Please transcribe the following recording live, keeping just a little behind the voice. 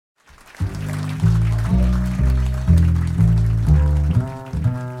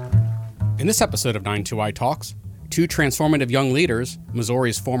In this episode of 92i Talks, two transformative young leaders,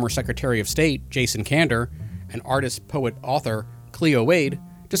 Missouri's former Secretary of State, Jason Kander, and artist, poet, author, Cleo Wade,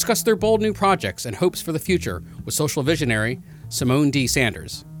 discuss their bold new projects and hopes for the future with social visionary Symone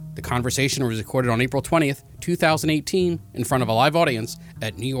Sanders. The conversation was recorded on April 20th, 2018, in front of a live audience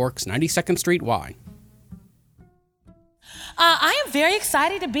at New York's 92nd Street Y. I am very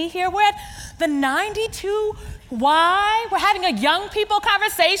excited to be here. We're at the 92Y. We're having a young people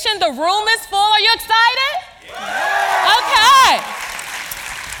conversation. The room is full. Are you excited? Yeah. Okay.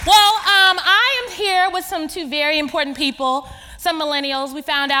 Well, I am here with two very important people, some millennials. We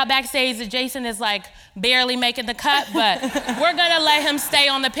found out backstage that Jason is barely making the cut, but we're gonna let him stay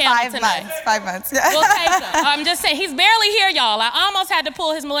on the panel tonight. 5 months. Yeah. We'll take him. I'm just saying, he's barely here, y'all. I almost had to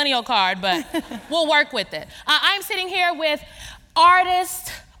pull his millennial card, but we'll work with it. I'm sitting here with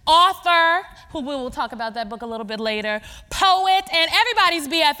artist, author, who we will talk about that book a little bit later, poet, and everybody's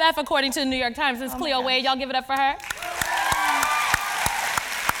BFF according to the New York Times. It's Cleo Wade. Y'all give it up for her.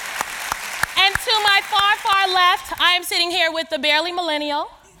 And to my far, far left, I am sitting here with the barely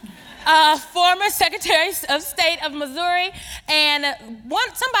millennial, former Secretary of State of Missouri, and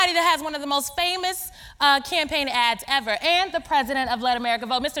somebody that has one of the most famous campaign ads ever, and the president of Let America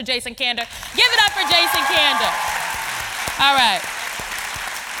Vote, Mr. Jason Kander. Give it up for Jason Kander. All right.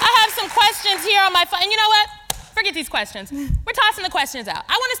 I have some questions here on my phone. And you know what? Forget these questions. We're tossing the questions out.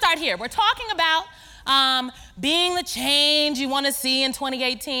 I want to start here. We're talking about being the change you want to see in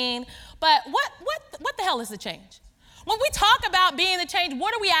 2018. But what the hell is the change? When we talk about being the change,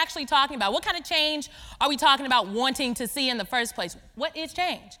 what are we actually talking about? What kind of change are we talking about wanting to see in the first place? What is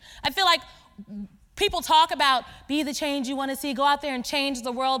change? I feel like people talk about be the change you want to see, go out there and change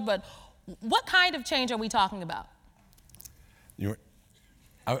the world, but what kind of change are we talking about?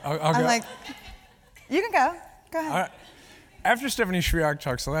 I'll go. You can go. Go ahead. After Stephanie Shriak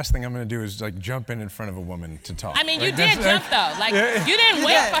talks, the last thing I'm going to do is jump in front of a woman to talk. I mean, you did jump though. You didn't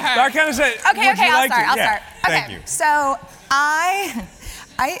wait for her. I kind of said, okay, I'll start. Thank you. So I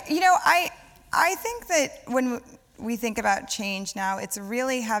think that when we think about change now, it's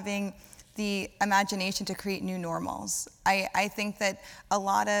really having the imagination to create new normals. I think that a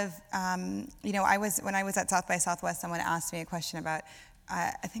lot of, when I was at South by Southwest, someone asked me a question about,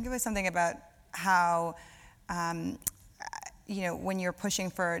 I think it was something about how, when you're pushing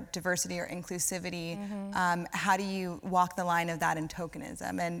for diversity or inclusivity, how do you walk the line of that in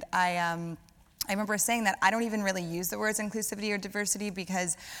tokenism? And I remember saying that I don't even really use the words inclusivity or diversity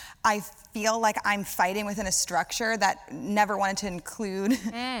because I feel like I'm fighting within a structure that never wanted to include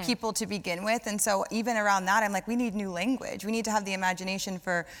people to begin with. And so even around that, I'm like, we need new language. We need to have the imagination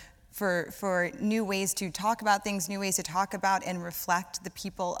for new ways to talk about things, new ways to talk about and reflect the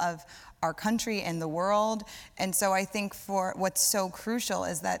people of our country and the world. And so I think for what's so crucial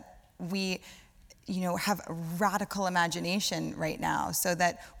is that we have a radical imagination right now so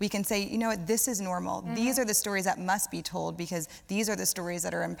that we can say, this is normal. Mm-hmm. These are the stories that must be told because these are the stories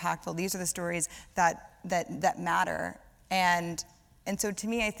that are impactful. These are the stories that matter. And so to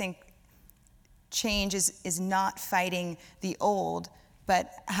me, I think change is not fighting the old,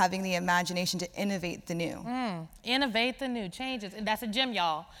 but having the imagination to innovate the new. Innovate the new, changes. And that's a gem,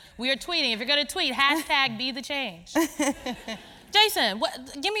 y'all. We are tweeting. If you're going to tweet, #BeTheChange. Jason,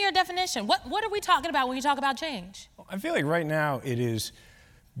 give me your definition. What are we talking about when you talk about change? I feel like right now it is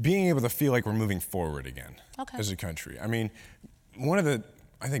being able to feel like we're moving forward again as a country. I mean, one of the,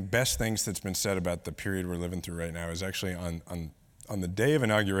 I think, best things that's been said about the period we're living through right now is actually on the day of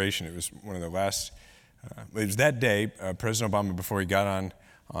inauguration. It was one of the last, it was that day, President Obama, before he got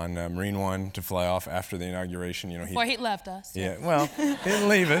on Marine One to fly off after the inauguration, before he left us. Yeah, well, he didn't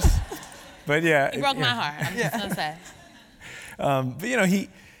leave us, but yeah. He broke my heart, I'm just gonna say. But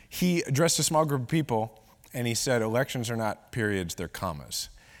he addressed a small group of people and he said, elections are not periods, they're commas.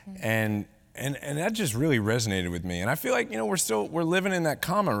 And that just really resonated with me. And I feel like, we're living in that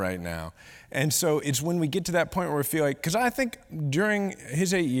comma right now. And so it's when we get to that point where we feel like, because I think during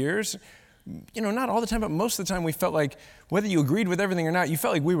his 8 years, not all the time, but most of the time we felt like whether you agreed with everything or not, you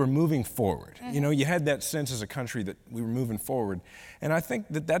felt like we were moving forward. You had that sense as a country that we were moving forward. And I think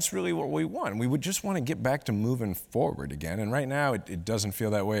that that's really what we want. We would just want to get back to moving forward again. And right now it doesn't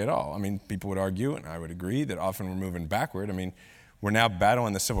feel that way at all. I mean, people would argue, and I would agree, that often we're moving backward. I mean, we're now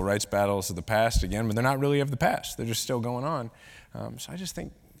battling the civil rights battles of the past again, but they're not really of the past. They're just still going on. So I just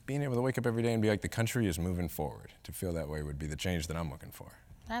think being able to wake up every day and be like, the country is moving forward, to feel that way would be the change that I'm looking for.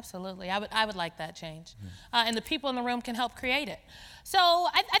 Absolutely. I would like that change. And the people in the room can help create it. So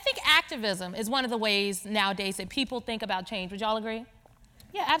I think activism is one of the ways nowadays that people think about change. Would y'all agree?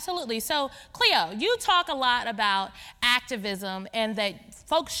 Yeah, absolutely. So, Cleo, you talk a lot about activism and that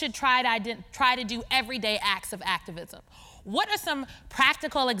folks should try to do everyday acts of activism. What are some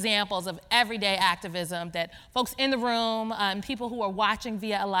practical examples of everyday activism that folks in the room, people who are watching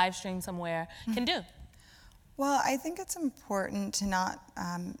via a live stream somewhere can do? Well, I think it's important to not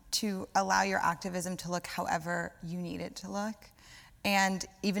to allow your activism to look however you need it to look. And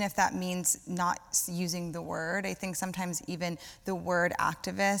even if that means not using the word, I think sometimes even the word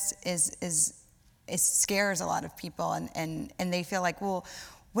activist it scares a lot of people, and they feel like, well,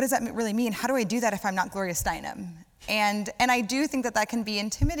 what does that really mean? How do I do that if I'm not Gloria Steinem? And I do think that can be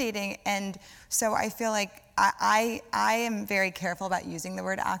intimidating, and so I feel like I am very careful about using the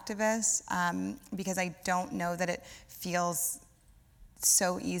word activist because I don't know that it feels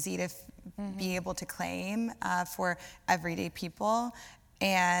so easy to be able to claim for everyday people.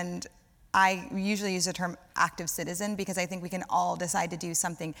 And I usually use the term active citizen because I think we can all decide to do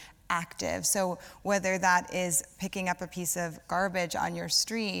something active. So whether that is picking up a piece of garbage on your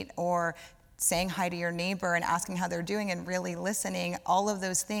street or saying hi to your neighbor and asking how they're doing and really listening, all of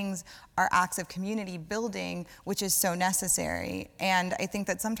those things are acts of community building, which is so necessary. And I think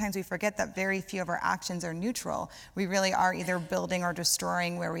that sometimes we forget that very few of our actions are neutral. We really are either building or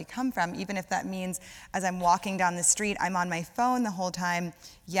destroying where we come from, even if that means as I'm walking down the street, I'm on my phone the whole time.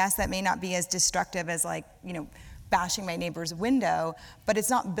 Yes, that may not be as destructive as bashing my neighbor's window, but it's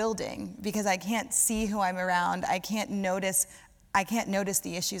not building because I can't see who I'm around. I can't notice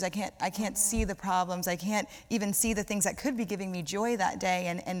the issues. I can't see the problems. I can't even see the things that could be giving me joy that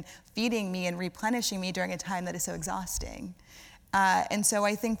day and feeding me and replenishing me during a time that is so exhausting. And so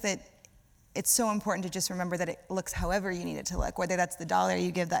I think that it's so important to just remember that it looks however you need it to look, whether that's the dollar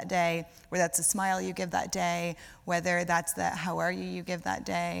you give that day, whether that's the smile you give that day, whether that's the how are you give that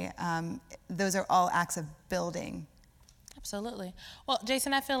day. Those are all acts of building. Absolutely. Well,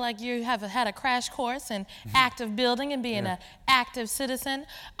 Jason, I feel like you have had a crash course in active building and being an active citizen.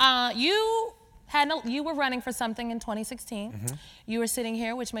 You were running for something in 2016. You were sitting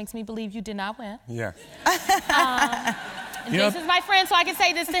here, which makes me believe you did not win. Yeah. And Jason's my friend, so I can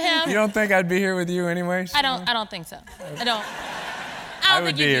say this to him. You don't think I'd be here with you anyways? I don't think so. I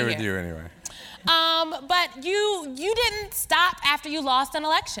would be here with you anyway. But you didn't stop after you lost an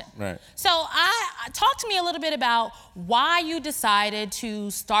election. Right. So talk to me a little bit about why you decided to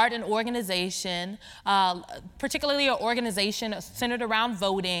start an organization, particularly an organization centered around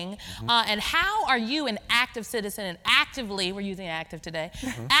voting, and how are you an active citizen and actively, we're using active today,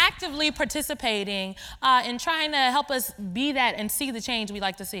 actively participating in trying to help us be that and see the change we'd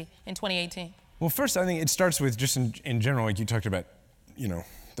like to see in 2018? Well, first, I think it starts with just in general, like you talked about,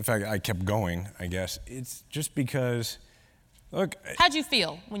 the fact that I kept going, I guess. It's just because, look. How'd you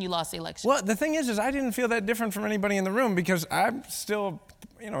feel when you lost the election? Well, the thing is I didn't feel that different from anybody in the room because I'm still,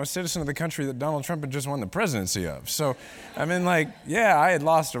 a citizen of the country that Donald Trump had just won the presidency of. So, I had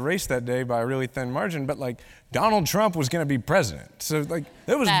lost a race that day by a really thin margin, but Donald Trump was going to be president. So,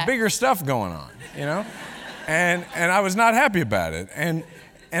 there was bigger stuff going on, and I was not happy about it. And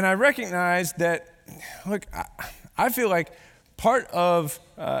I recognized that, look, I feel like part of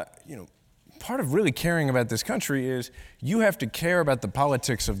really caring about this country is you have to care about the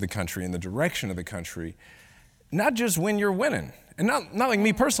politics of the country and the direction of the country, not just when you're winning. And not like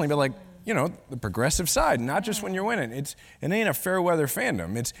me personally, but the progressive side, not just when you're winning. It ain't a fair weather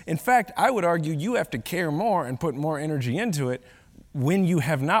fandom. In fact, I would argue you have to care more and put more energy into it when you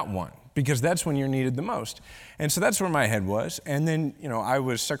have not won, because that's when you're needed the most. And so that's where my head was. And then, I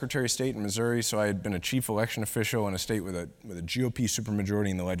was Secretary of State in Missouri, so I had been a chief election official in a state with a GOP supermajority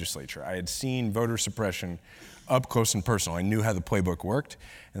in the legislature. I had seen voter suppression up close and personal. I knew how the playbook worked.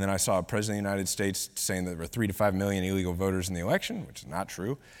 And then I saw a president of the United States saying that there were 3 to 5 million illegal voters in the election, which is not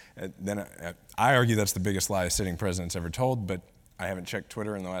true. Then I argue that's the biggest lie a sitting president's ever told, but I haven't checked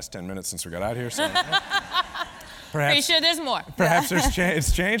Twitter in the last 10 minutes since we got out here, so perhaps. Pretty sure there's more. Perhaps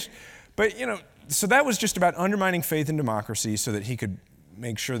it's changed. But, so that was just about undermining faith in democracy so that he could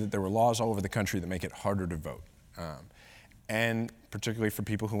make sure that there were laws all over the country that make it harder to vote. And particularly for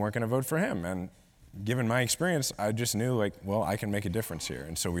people who weren't going to vote for him. And given my experience, I just knew, I can make a difference here.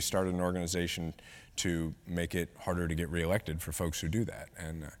 And so we started an organization to make it harder to get reelected for folks who do that.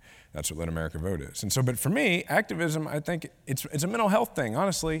 And that's what Let America Vote is. And so, but for me, activism, I think it's a mental health thing,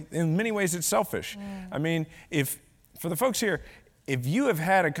 honestly. In many ways, it's selfish. For the folks here, if you have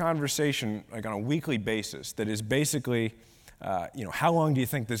had a conversation on a weekly basis that is basically, how long do you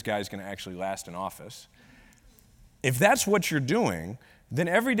think this guy's going to actually last in office? If that's what you're doing, then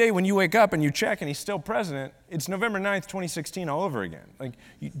every day when you wake up and you check and he's still president, it's November 9th, 2016 all over again.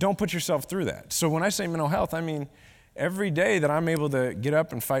 You don't put yourself through that. So when I say mental health, I mean, every day that I'm able to get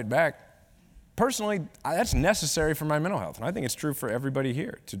up and fight back, personally, that's necessary for my mental health. And I think it's true for everybody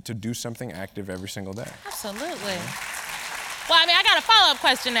here to do something active every single day. Absolutely. Well, I mean, I got a follow-up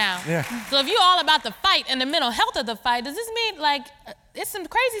question now. Yeah. So if you're all about the fight and the mental health of the fight, does this mean, like, there's some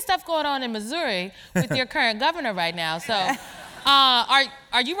crazy stuff going on in Missouri with your current governor right now. So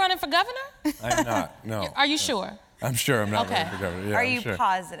are you running for governor? I'm not, no. Are you sure? I'm sure I'm not running for governor. Yeah, Are I'm you sure.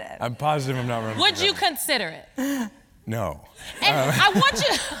 positive? I'm positive I'm not running for Would governor. you consider it? No. And I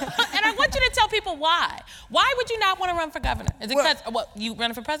want you to tell people why. Why would you not want to run for governor? Is it because you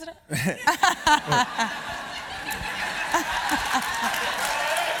running for president?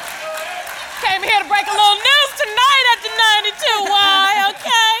 Came here to break a little news tonight at the 92. Why?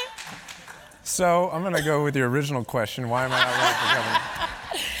 Okay. So I'm going to go with your original question. Why am I not running for governor?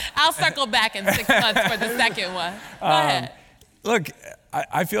 I'll circle back in 6 months for the second one. Go ahead. Look,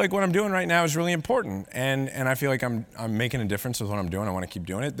 I feel like what I'm doing right now is really important, and I feel like I'm making a difference with what I'm doing. I want to keep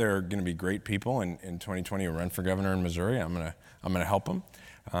doing it. There are going to be great people in 2020 who run for governor in Missouri. I'm gonna help them,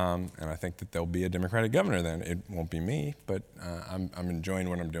 and I think that there'll be a Democratic governor then. It won't be me, but I'm enjoying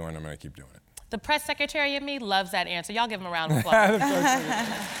what I'm doing. I'm going to keep doing it. The press secretary of me loves that answer. Y'all give him a round of applause.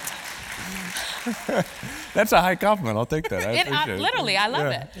 That's a high compliment. I'll take that. I appreciate it. Literally, I love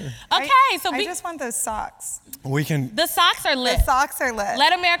it. Okay, I just want those socks. We can. The socks are lit. The socks are lit.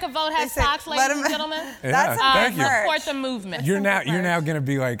 Let America Vote has They say, socks, ladies and gentlemen. Yeah, That's thank you. merch. Support the movement. You're now going to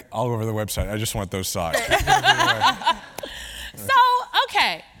be like all over the website. I just want those socks. So,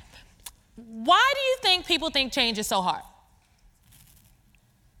 okay. Why do you think people think change is so hard?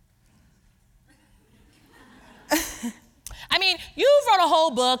 I mean, you wrote a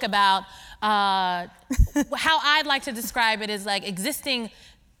whole book about how I'd like to describe it as like existing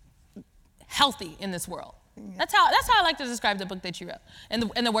healthy in this world. That's how I like to describe the book that you wrote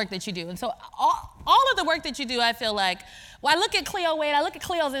and the work that you do. And so all of the work that you do, I feel like, well, I look at Cleo Wade, I look at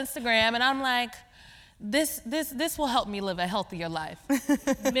Cleo's Instagram, and I'm like, this will help me live a healthier life,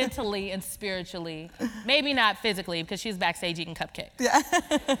 mentally and spiritually. Maybe not physically, because she's backstage eating cupcakes. Yeah.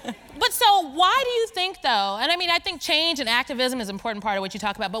 But so why do you think, though, and I mean, I think change and activism is an important part of what you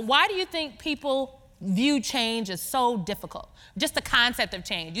talk about, but why do you think people view change as so difficult? Just the concept of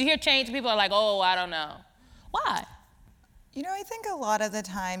change. You hear change, and people are like, oh, I don't know. Why? You know, I think a lot of the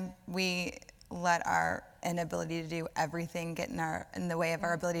time we let our inability to do everything get in the way of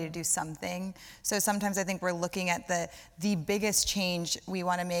our ability to do something. So sometimes I think we're looking at the biggest change we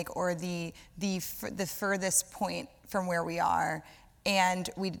want to make, or the furthest point from where we are, and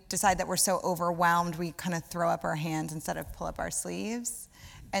we decide that we're so overwhelmed we kind of throw up our hands instead of pull up our sleeves.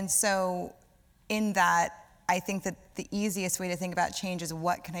 And so in that, I think that the easiest way to think about change is,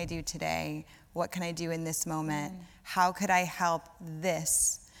 what can I do today? What can I do in this moment? How could I help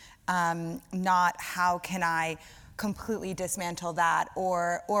this? Not how can I completely dismantle that,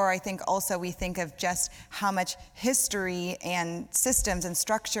 or I think also we think of just how much history and systems and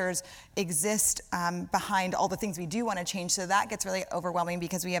structures exist behind all the things we do want to change. So that gets really overwhelming,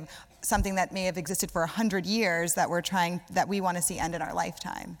 because we have something that may have existed for 100 years that we want to see end in our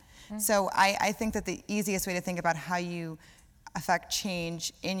lifetime. So I think that the easiest way to think about how you affect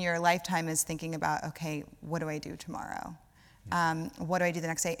change in your lifetime is thinking about, okay, what do I do tomorrow? What do I do the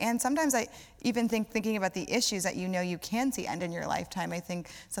next day? And sometimes I even thinking about the issues that you can see end in your lifetime. I think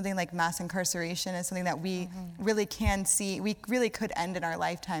something like mass incarceration is something that we really can see, we really could end in our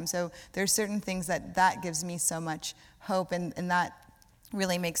lifetime. So there's certain things that gives me so much hope, and that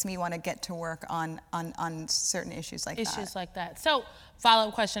really makes me want to get to work on certain issues like that. So,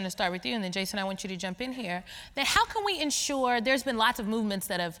 follow-up question to start with you, and then Jason, I want you to jump in here. That how can we ensure, there's been lots of movements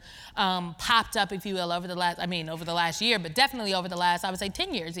that have popped up, if you will, over the last year, but definitely over the last, I would say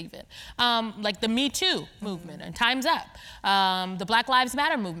 10 years even. Like the Me Too movement and Time's Up, the Black Lives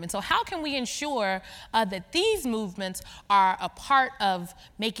Matter movement. So how can we ensure that these movements are a part of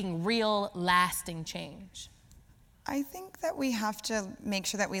making real, lasting change? I think that we have to make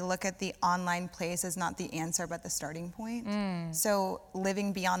sure that we look at the online place as not the answer, but the starting point. So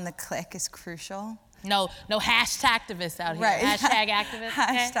living beyond the click is crucial. No hashtag activists out here. Right. Hashtag activists.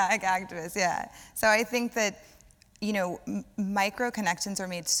 Hashtag activists, yeah. So I think that, micro connections are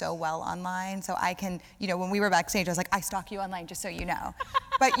made so well online. So I can, when we were backstage, I was like, I stalk you online, just so you know.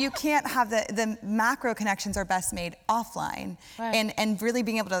 But you can't have the macro connections are best made offline. Right. And really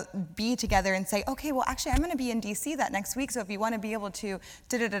being able to be together and say, okay, well, actually, I'm going to be in DC that next week. So if you want to be able to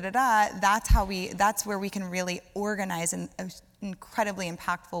that's where we can really organize in an incredibly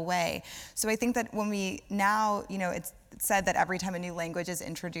impactful way. So I think that when we now, it's said that every time a new language is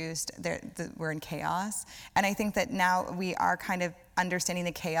introduced, we're in chaos. And I think that now we are kind of understanding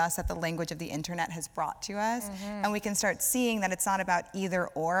the chaos that the language of the internet has brought to us. And we can start seeing that it's not about either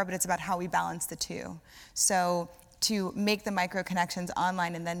or, but it's about how we balance the two. So to make the micro connections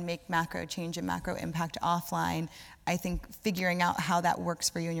online and then make macro change and macro impact offline, I think figuring out how that works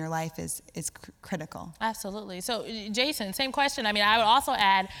for you in your life is critical. Absolutely. So, Jason, same question. I mean, I would also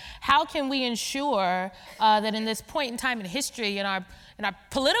add, how can we ensure that in this point in time in history, in our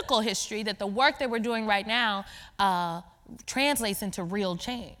political history, that the work that we're doing right now translates into real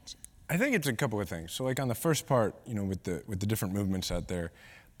change? I think it's a couple of things. So, like on the first part, with the different movements out there,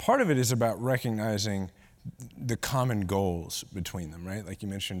 part of it is about recognizing the common goals between them, right? Like you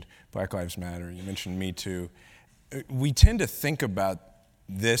mentioned Black Lives Matter, you mentioned Me Too. We tend to think about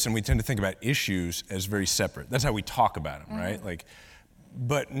this and we tend to think about issues as very separate. That's how we talk about them, right?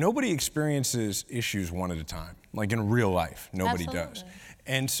 But nobody experiences issues one at a time. Like in real life, nobody does.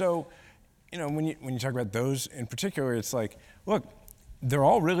 And so, when you talk about those in particular, it's like, look, they're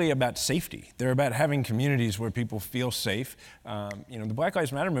all really about safety. They're about having communities where people feel safe. The Black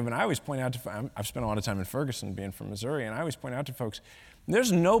Lives Matter movement, I always point out to, I've spent a lot of time in Ferguson being from Missouri, and I always point out to folks,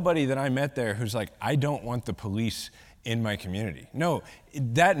 there's nobody that I met there who's like, I don't want the police in my community. No,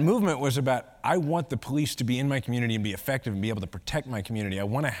 that movement was about, I want the police to be in my community and be effective and be able to protect my community. I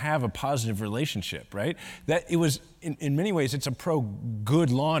want to have a positive relationship, right? That it was, in many ways, it's a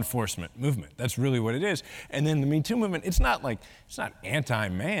pro-good law enforcement movement. That's really what it is. And then the Me Too movement, it's not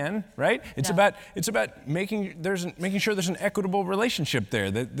anti-man, right? It's about making sure there's an equitable relationship there,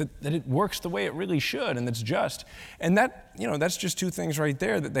 that it works the way it really should and that's just. And that's just two things right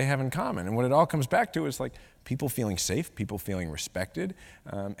there that they have in common. And what it all comes back to is like people feeling safe, people feeling respected,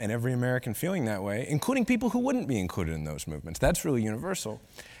 and every American feeling that way, including people who wouldn't be included in those movements. That's really universal.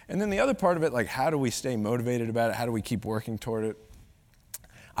 And then the other part of it, like how do we stay motivated about it? How do we keep working toward it?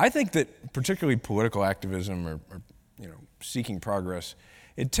 I think that particularly political activism or seeking progress,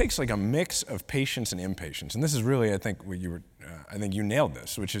 it takes like a mix of patience and impatience. And this is really, I think, what I think you nailed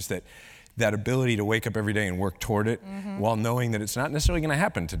this, which is that ability to wake up every day and work toward it while knowing that it's not necessarily going to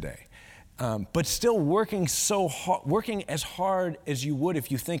happen today. But still working as hard as you would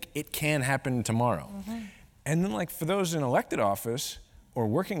if you think it can happen tomorrow. And then like for those in elected office or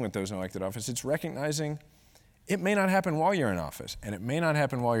working with those in elected office, it's recognizing it may not happen while you're in office and it may not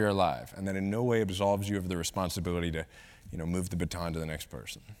happen while you're alive, and that in no way absolves you of the responsibility to move the baton to the next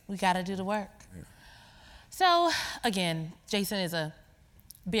person. We got to do the work. Yeah. So again, Jason is a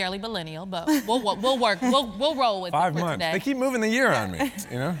barely millennial, but we'll work. We'll roll with 5 it for months. today. They keep moving the year on me,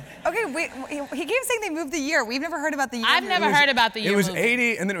 Okay, wait, he keeps saying they moved the year. We've never heard about the year. I've never heard about the year. It was movement.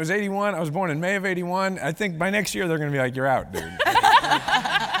 80, and then it was 81. I was born in May of 81. I think by next year they're going to be like, you're out, dude.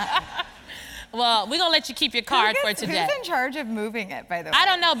 Well, we're going to let you keep your card for today. Who's in charge of moving it, by the way? I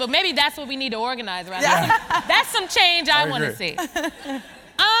don't know, but maybe that's what we need to organize around. That's some change I want to see.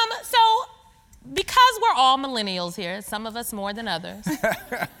 So, because we're all millennials here, some of us more than others,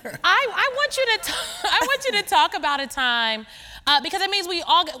 I want you to talk about a time, because it means we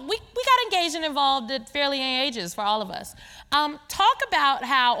got engaged and involved at fairly young ages for all of us. Talk about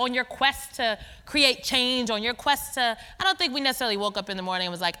how on your quest to create change, on your quest to, I don't think we necessarily woke up in the morning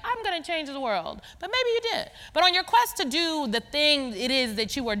and was like, I'm going to change the world, but maybe you did. But on your quest to do the thing it is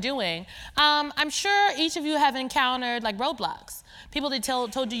that you are doing, I'm sure each of you have encountered like roadblocks. People that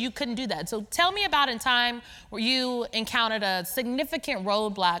told you couldn't do that. So tell me about a time where you encountered a significant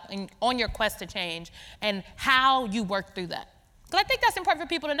roadblock on your quest to change and how you worked through that. Because I think that's important for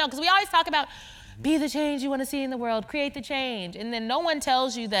people to know, because we always talk about be the change you want to see in the world, create the change. And then no one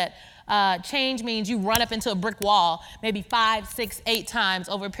tells you that change means you run up into a brick wall maybe 5, 6, 8 times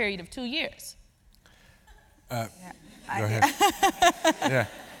over a period of 2 years. Go ahead. Yeah.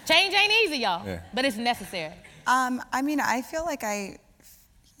 Change ain't easy, y'all, yeah. But it's necessary. I feel like I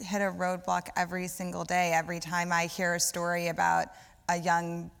hit a roadblock every single day. Every time I hear a story about a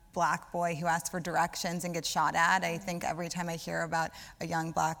young Black boy who asks for directions and gets shot at, I think every time I hear about a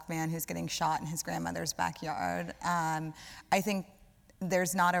young Black man who's getting shot in his grandmother's backyard, I think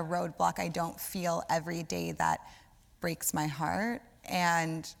there's not a roadblock I don't feel every day that breaks my heart.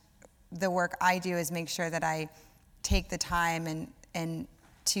 And the work I do is make sure that I take the time and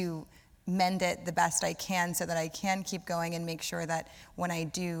to mend it the best I can so that I can keep going and make sure that when I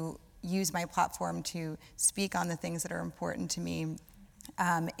do use my platform to speak on the things that are important to me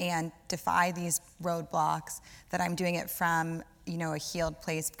and defy these roadblocks, that I'm doing it from a healed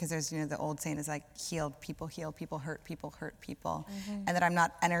place, because there's the old saying is like heal people, hurt people, and that I'm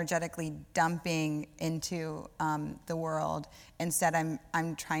not energetically dumping into the world. Instead,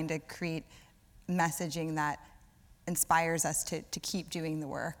 I'm trying to create messaging that inspires us to keep doing the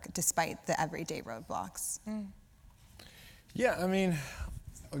work despite the everyday roadblocks. Yeah, I mean,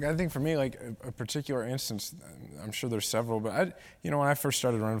 look, I think for me, like a particular instance, I'm sure there's several, but when I first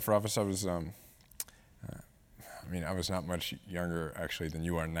started running for office, I was, I was not much younger actually than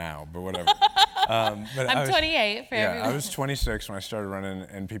you are now, but whatever. But I'm 28 for everyone. I was 26 when I started running,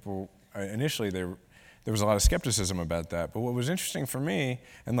 and people, initially there was a lot of skepticism about that. But what was interesting for me,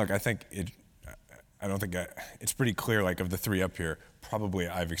 and look, I think it's pretty clear, like of the three up here, probably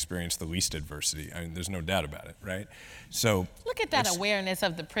I've experienced the least adversity. I mean, there's no doubt about it, right? So look at that awareness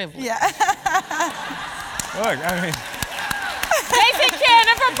of the privilege. Yeah. Look, I mean. Jason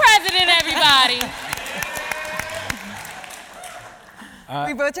Kander for president, everybody.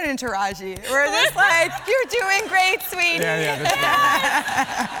 We both turned into Raji. We're just like, you're doing great, sweetie. Yeah,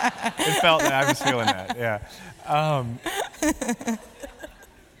 it felt that. I was feeling that, yeah.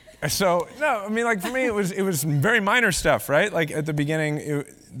 So, no, I mean, like for me, it was very minor stuff, right? Like at the beginning,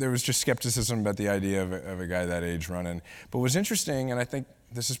 there was just skepticism about the idea of a guy that age running. But what's interesting, and I think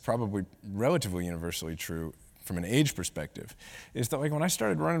this is probably relatively universally true from an age perspective, is that like when I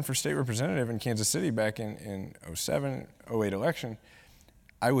started running for state representative in Kansas City back in 07, 08 election,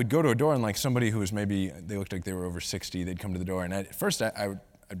 I would go to a door and like somebody who was maybe, they looked like they were over 60, they'd come to the door, and at first I'd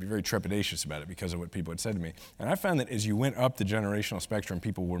be very trepidatious about it because of what people had said to me. And I found that as you went up the generational spectrum,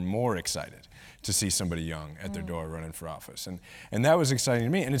 people were more excited to see somebody young at their door running for office. And that was exciting to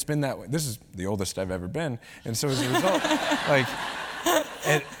me, and it's been that way. This is the oldest I've ever been, and so as a result, like,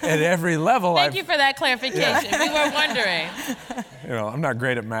 at every level, Thank you for that clarification. Yeah. We were wondering. I'm not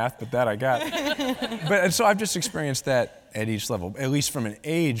great at math, but that I got. And so I've just experienced that at each level, at least from an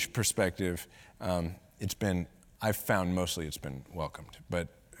age perspective. I've found mostly it's been welcomed. But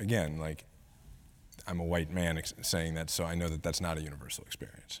again, like, I'm a white man saying that, so I know that that's not a universal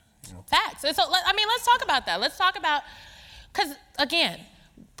experience. Facts. And so, let's talk about that. Let's talk about, because again,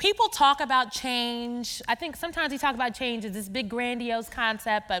 people talk about change. I think sometimes we talk about change as this big grandiose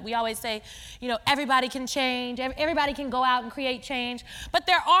concept, but we always say, everybody can change, everybody can go out and create change. But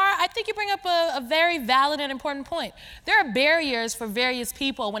I think you bring up a very valid and important point. There are barriers for various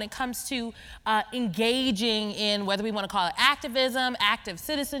people when it comes to engaging in, whether we want to call it activism, active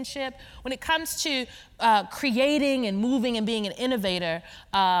citizenship, when it comes to creating and moving and being an innovator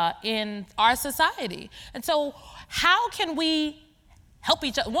in our society. And so how can we help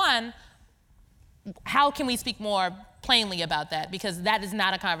each other? One, how can we speak more plainly about that? Because that is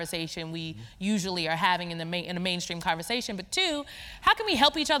not a conversation we usually are having in a mainstream conversation. But two, how can we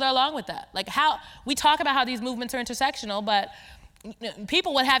help each other along with that? Like how we talk about how these movements are intersectional, but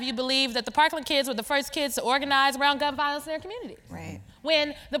people would have you believe that the Parkland kids were the first kids to organize around gun violence in their community. Right.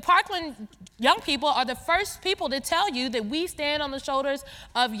 When the Parkland young people are the first people to tell you that we stand on the shoulders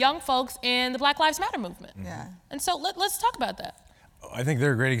of young folks in the Black Lives Matter movement. Yeah. And so let's talk about that. I think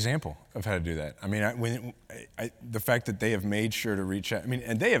they're a great example of how to do that. I mean, the fact that they have made sure to reach out,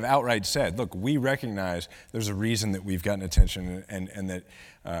 and they have outright said, look, we recognize there's a reason that we've gotten attention and that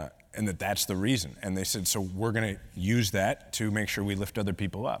that's the reason. And they said, so we're going to use that to make sure we lift other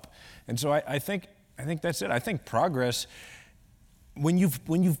people up. And so I think that's it. I think progress, when you've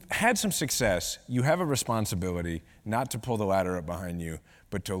had some success, you have a responsibility not to pull the ladder up behind you,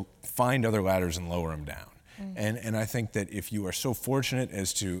 but to find other ladders and lower them down. And I think that if you are so fortunate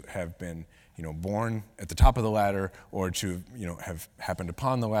as to have been, born at the top of the ladder or to, have happened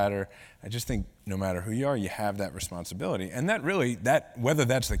upon the ladder, I just think no matter who you are, you have that responsibility. And whether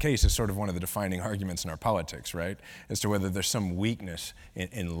that's the case is sort of one of the defining arguments in our politics, right? As to whether there's some weakness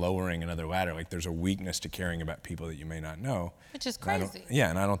in lowering another ladder, like there's a weakness to caring about people that you may not know. Which is crazy.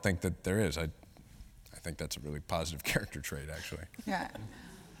 And I don't think that there is. I think that's a really positive character trait, actually. Yeah.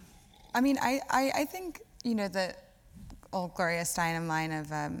 I mean, I think, the old Gloria Steinem line of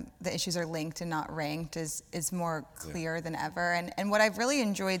the issues are linked and not ranked is more clear than ever. And what I've really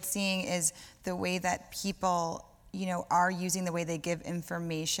enjoyed seeing is the way that people, are using the way they give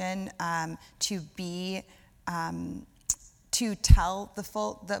information to tell the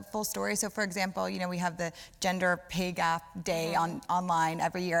full story. So for example, we have the Gender Pay Gap Day online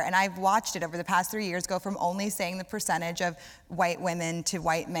every year, and I've watched it over the past 3 years go from only saying the percentage of white women to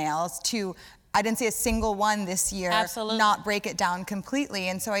white males to I didn't see a single one this year not break it down completely.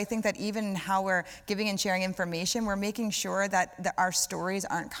 And so I think that even in how we're giving and sharing information, we're making sure that our stories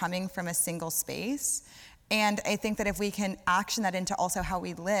aren't coming from a single space. And I think that if we can action that into also how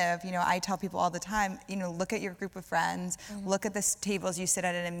we live, I tell people all the time, look at your group of friends, look at the tables you sit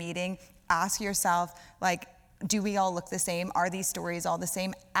at in a meeting, ask yourself, like, do we all look the same? Are these stories all the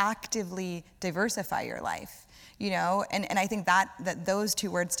same? Actively diversify your life. And I think that those two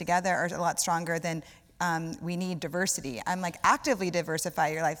words together are a lot stronger than we need diversity. I'm like, actively diversify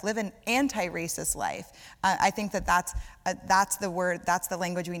your life, live an anti-racist life. I think that's the word, that's the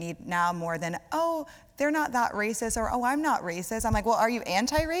language we need now more than, oh, they're not that racist, or oh, I'm not racist. I'm like, well, are you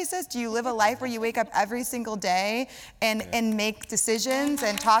anti-racist? Do you live a life where you wake up every single day and make decisions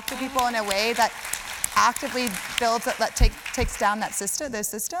and talk to people in a way that actively builds, that takes down that system, those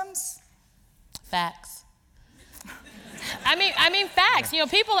systems? Facts. I mean facts. You know,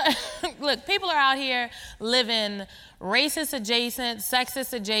 people are out here living racist adjacent,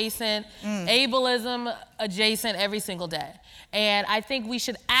 sexist adjacent, ableism adjacent every single day. And I think we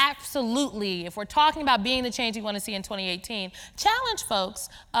should absolutely, if we're talking about being the change we want to see in 2018, challenge folks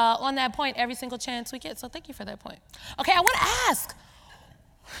on that point every single chance we get. So thank you for that point. Okay, I want to ask.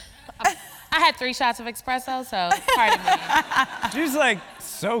 I had 3 shots of espresso, so pardon me. She's like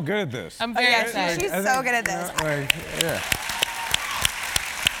so good at this. I'm very excited. She's so good at this. Yeah.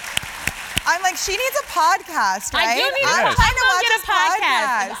 I'm like, she needs a podcast, right? I do need I'm I'm trying to gonna watch get a this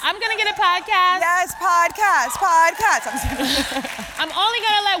podcast. I'm gonna get a podcast. Yes, podcast. I'm only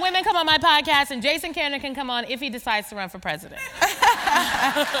gonna let women come on my podcast, and Jason Kander can come on if he decides to run for president. That's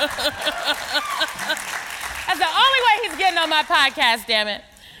the only way he's getting on my podcast, damn it.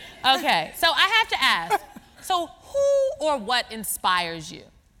 Okay, so I have to ask, so who or what inspires you?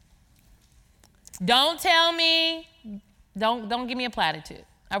 Don't tell me, don't give me a platitude.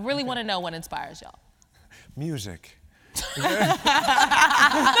 I really want to know what inspires y'all. Music. The birds.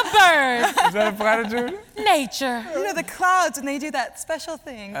 Is that a platitude? Nature. You know, the clouds when they do that special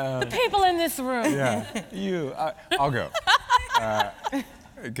thing. The people in this room. Yeah, I'll go.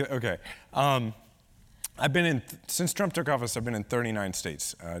 Okay. I've been since Trump took office, I've been in 39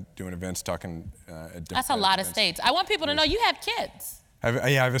 states doing events, talking at different That's a lot of events. states. I want people to know you have kids.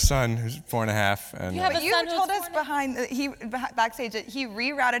 I have a son who's 4.5. And, You have But a you son who's told us 4.5? backstage that he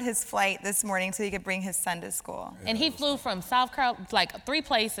rerouted his flight this morning so he could bring his son to school. And he flew from South Carolina, like 3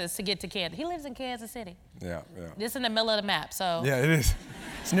 places to get to Kansas. He lives in Kansas City. Yeah. This in the middle of the map, so. Yeah, it is.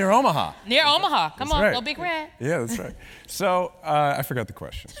 It's near Omaha. Near Omaha. Come That's on, right. go Big Red. Yeah, that's right. So I forgot the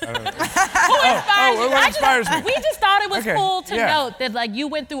question. I don't know. Who inspires you? What inspires me? We just thought it was Okay, cool to yeah. note that like you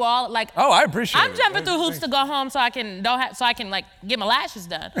went through all like. Oh, I appreciate it. I'm jumping through hoops to go home so I can like get my lashes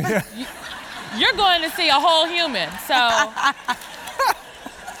done. Yeah. You're going to see a whole human, so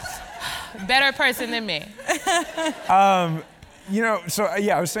better person than me. You know, so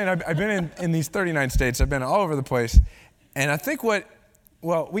I was saying I've been in these 39 states. I've been all over the place. And I think we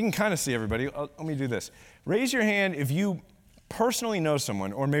can kind of see everybody. Let me do this. Raise your hand if you personally know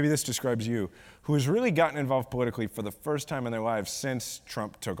someone, or maybe this describes you, who has really gotten involved politically for the first time in their lives since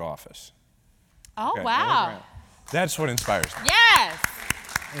Trump took office. Oh, Okay, wow. That's what inspires me. Yes.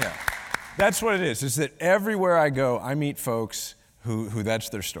 Yeah. That's what it is that everywhere I go, I meet folks who that's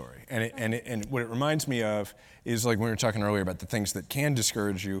their story. And what it reminds me of is like when we were talking earlier about the things that can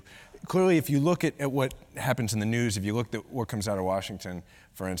discourage you. Clearly, if you look at what happens in the news, if you look at what comes out of Washington,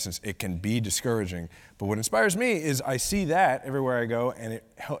 for instance, it can be discouraging. But what inspires me is I see that everywhere I go, and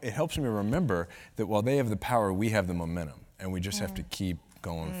it helps me remember that while they have the power, we have the momentum, and we just have to keep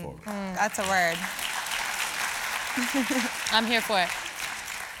going forward. That's a word. I'm here for it.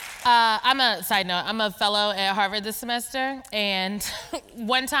 Side note, I'm a fellow at Harvard this semester, and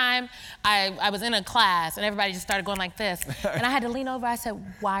one time I was in a class and everybody just started going like this, and I had to lean over. I said,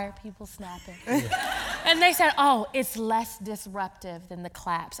 "Why are people snapping?" And they said, "Oh, it's less disruptive than the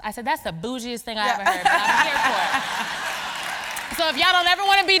claps." I said, "That's the bougiest thing I ever heard, but I'm here for it." So if y'all don't ever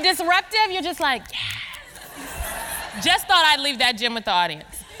want to be disruptive, you're just like, yeah. Just thought I'd leave that gym with the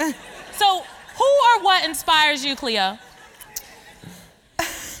audience. So who or what inspires you, Cleo?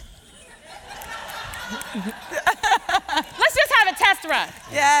 Let's just have a test run.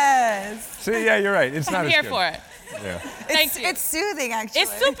 Yes. See, yeah, you're right. It's not I'm as here good. for it. Yeah. Thank you. It's soothing, actually.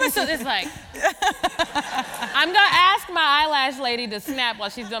 It's super soothing. It's like, I'm gonna ask my eyelash lady to snap while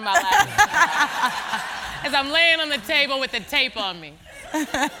she's doing my lashes. As I'm laying on the table with the tape on me.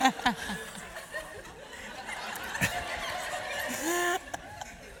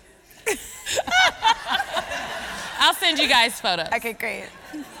 I'll send you guys photos. Okay, great.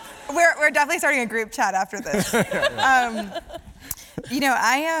 We're definitely starting a group chat after this. You know,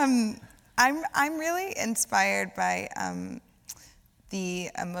 I'm really inspired by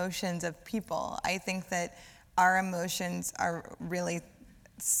the emotions of people. I think that our emotions are really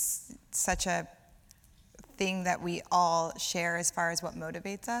such a thing that we all share as far as what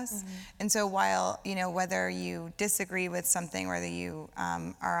motivates us. Mm-hmm. And so while, you know, whether you disagree with something, whether you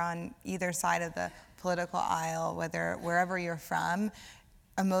are on either side of the political aisle, wherever you're from,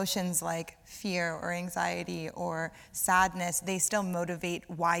 emotions like fear or anxiety or sadness, they still motivate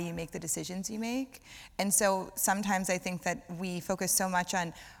why you make the decisions you make. And so sometimes I think that we focus so much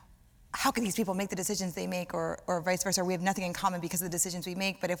on how can these people make the decisions they make, or vice versa, or we have nothing in common because of the decisions we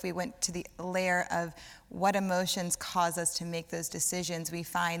make. But if we went to the layer of what emotions cause us to make those decisions, we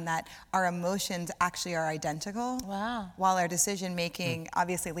find that our emotions actually are identical. Wow. While our decision making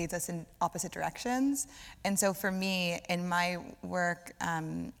obviously leads us in opposite directions. And so for me, in my work,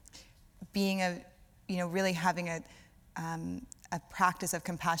 being really having a practice of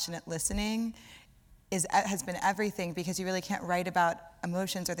compassionate listening has been everything, because you really can't write about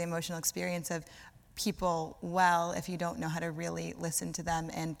emotions or the emotional experience of people well if you don't know how to really listen to them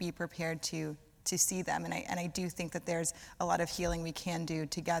and be prepared to see them. And I do think that there's a lot of healing we can do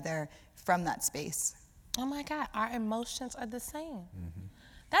together from that space. Oh my God, our emotions are the same.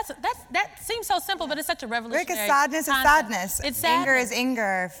 That seems so simple, but it's such a revolutionary Because sadness concept. is sadness. It's Anger sadness. is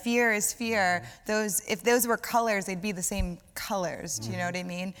anger. Fear is fear. If those were colors, they'd be the same colors. Do you know what I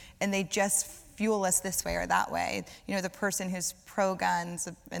mean? And they just fuel us this way or that way. The person who's pro-guns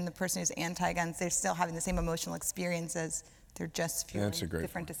and the person who's anti-guns, they're still having the same emotional experiences. They're just fueling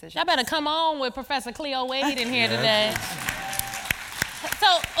different decisions. Y'all better come on with Professor Cleo Wade in here today. So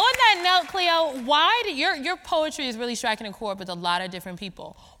on that note, Cleo, why do your poetry is really striking a chord with a lot of different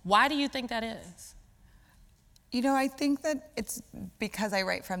people. Why do you think that is? I think that it's because I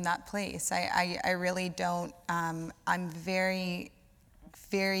write from that place. I really don't. I'm very,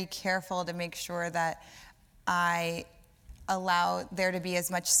 very careful to make sure that I allow there to be as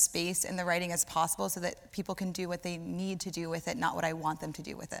much space in the writing as possible so that people can do what they need to do with it, not what I want them to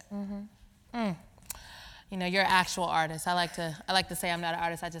do with it. You're an actual artist. I like to say I'm not an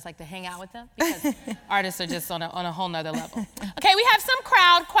artist. I just like to hang out with them, because artists are just on a whole nother level. Okay, we have some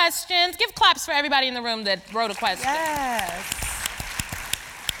crowd questions. Give claps for everybody in the room that wrote a question. Yes.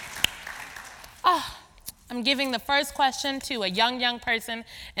 I'm giving the first question to a young person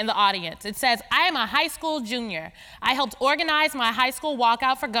in the audience. It says, I am a high school junior. I helped organize my high school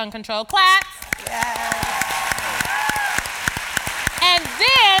walkout for gun control. Claps. Yes. And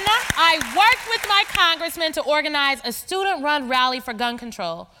then I worked with my congressman to organize a student-run rally for gun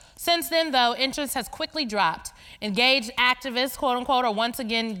control. Since then, though, interest has quickly dropped. Engaged activists, quote unquote, are once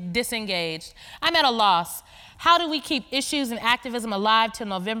again disengaged. I'm at a loss. How do we keep issues and activism alive till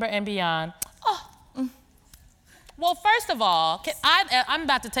November and beyond? Well, first of all, I'm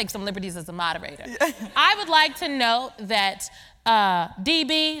about to take some liberties as a moderator. I would like to note that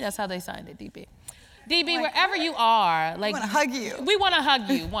DB, that's how they signed it, DB. DB, wherever you are, we want to hug you. We want to hug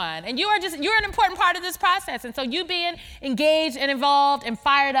you, one. And you're an important part of this process. And so you being engaged and involved and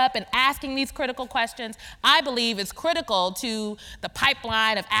fired up and asking these critical questions, I believe is critical to the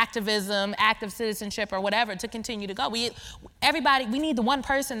pipeline of activism, active citizenship, or whatever to continue to go. We need the one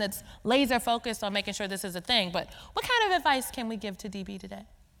person that's laser focused on making sure this is a thing. But what kind of advice can we give to DB today?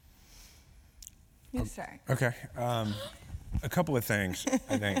 You start. Okay. A couple of things,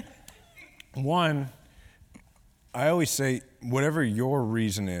 I think. One, I always say, whatever your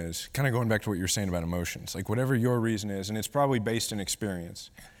reason is, kind of going back to what you're saying about emotions, like whatever your reason is, and it's probably based in experience.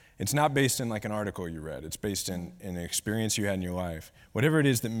 It's not based in like an article you read. It's based in an experience you had in your life. Whatever it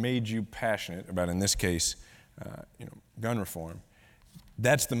is that made you passionate about, in this case, gun reform,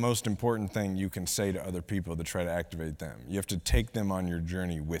 that's the most important thing you can say to other people to try to activate them. You have to take them on your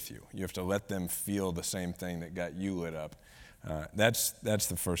journey with you. You have to let them feel the same thing that got you lit up. That's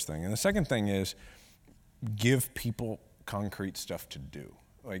the first thing. And the second thing is give people concrete stuff to do.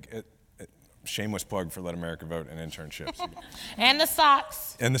 Like shameless plug for Let America Vote and internships. And the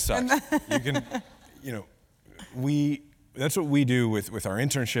socks. And the socks. You can, that's what we do with our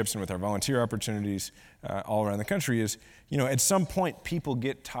internships and with our volunteer opportunities all around the country is, at some point people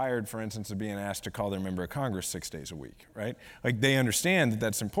get tired, for instance, of being asked to call their member of Congress 6 days a week, right? Like they understand that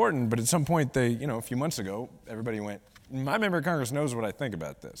that's important, but at some point they, a few months ago, everybody went, my member of Congress knows what I think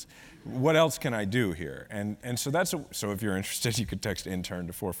about this. What else can I do here? And so so if you're interested, you could text intern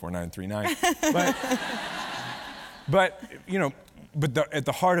to 44939. But at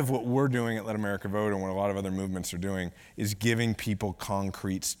the heart of what we're doing at Let America Vote and what a lot of other movements are doing is giving people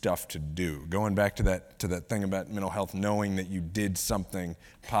concrete stuff to do. Going back to that thing about mental health, knowing that you did something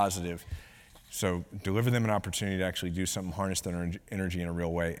positive. So deliver them an opportunity to actually do something, harness their energy in a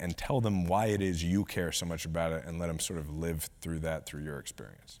real way, and tell them why it is you care so much about it, and let them sort of live through that through your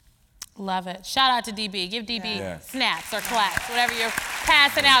experience. Love it. Shout out to DB. Give DB snaps or claps, whatever you're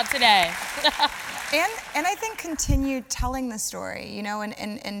passing out today. And I think continue telling the story,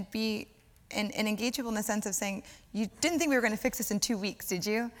 and be engageable in the sense of saying, you didn't think we were going to fix this in 2 weeks, did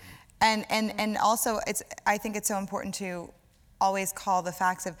you? And also, I think it's so important to always call the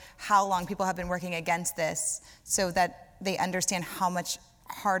facts of how long people have been working against this so that they understand how much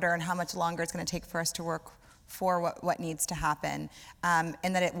harder and how much longer it's going to take for us to work for what needs to happen, and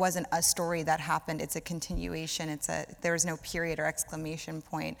that it wasn't a story that happened. It's a continuation. There was no period or exclamation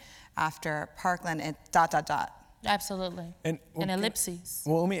point after Parkland. And ... Absolutely. And ellipses.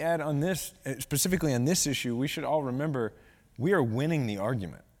 Well, let me add on this, specifically on this issue, we should all remember we are winning the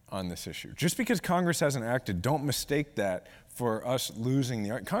argument on this issue. Just because Congress hasn't acted, don't mistake that for us losing the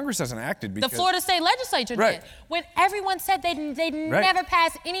argument. Congress hasn't acted because... The Florida State Legislature did. When everyone said they'd never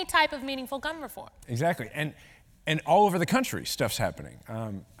pass any type of meaningful gun reform. Exactly. And all over the country, stuff's happening.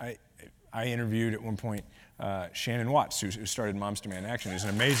 I interviewed at one point Shannon Watts, who started Moms Demand Action. It's an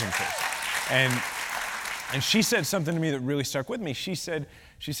amazing case. And she said something to me that really stuck with me. She said,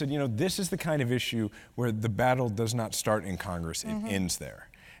 this is the kind of issue where the battle does not start in Congress, it ends there.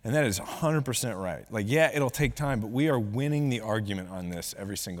 And that is 100% right. Like, yeah, it'll take time, but we are winning the argument on this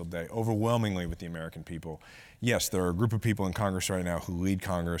every single day, overwhelmingly with the American people. Yes, there are a group of people in Congress right now who lead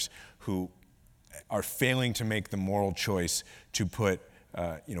Congress who are failing to make the moral choice to put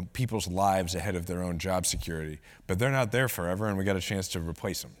people's lives ahead of their own job security. But they're not there forever, and we got a chance to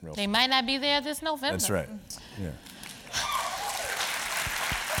replace them. They might not be there this November. That's right. Yeah.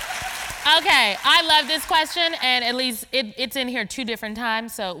 Okay, I love this question, and at least it's in here 2 different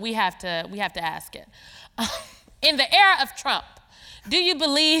times, so we have to ask it. In the era of Trump, do you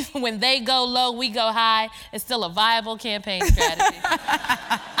believe when they go low, we go high is still a viable campaign strategy?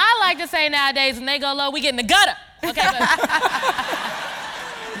 I like to say nowadays, when they go low, we get in the gutter. Okay, but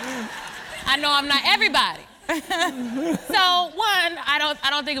I know I'm not everybody. So one, I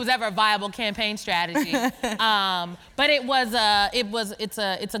don't think it was ever a viable campaign strategy, but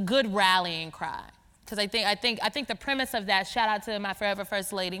it's a good rallying cry, because I think the premise of that. Shout out to my forever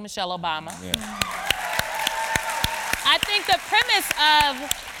First Lady Michelle Obama. Yeah. I think the premise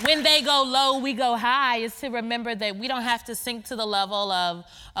of when they go low, we go high is to remember that we don't have to sink to the level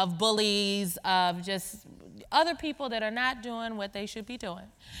of bullies, of just other people that are not doing what they should be doing.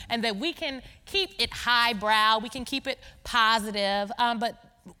 And that we can keep it highbrow, we can keep it positive. But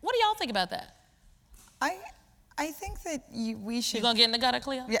what do y'all think about that? I think that we should... You gonna get in the gutter,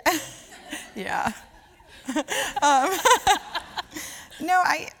 Cleo? Yeah. Yeah. No,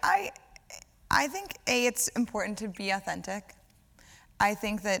 I think, it's important to be authentic. I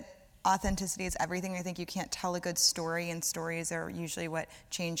think that authenticity is everything. I think you can't tell a good story, and stories are usually what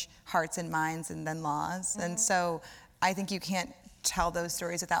change hearts and minds and then laws. And so I think you can't tell those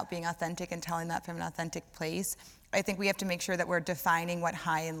stories without being authentic and telling that from an authentic place. I think we have to make sure that we're defining what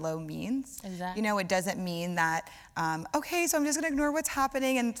high and low means. Exactly. It doesn't mean that, okay, so I'm just gonna ignore what's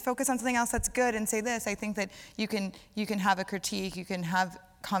happening and focus on something else that's good and say this. I think that you can have a critique, you can have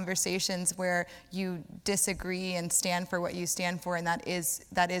conversations where you disagree and stand for what you stand for, and that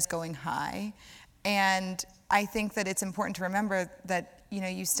is going high. And I think that it's important to remember that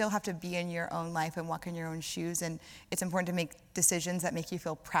you still have to be in your own life and walk in your own shoes, and it's important to make decisions that make you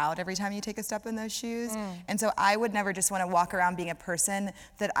feel proud every time you take a step in those shoes. And so I would never just want to walk around being a person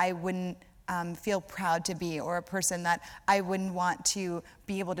that I wouldn't feel proud to be, or a person that I wouldn't want to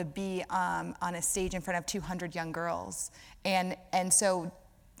be able to be on a stage in front of 200 young girls. And so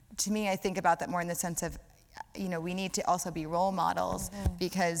to me, I think about that more in the sense of, we need to also be role models,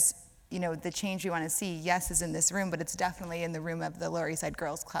 because, the change we want to see, yes, is in this room, but it's definitely in the room of the Lower East Side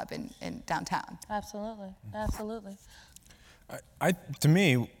Girls Club in downtown. Absolutely, absolutely. To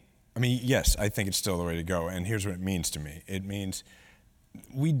me, yes, I think it's still the way to go, and here's what it means to me. It means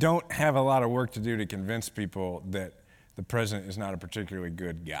we don't have a lot of work to do to convince people that the president is not a particularly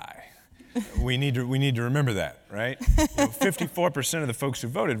good guy. We need to remember that, right? 54% of the folks who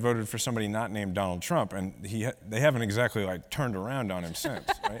voted for somebody not named Donald Trump, and they haven't exactly turned around on him since,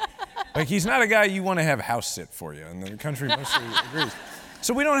 right? He's not a guy you want to have house sit for you, and the country mostly agrees.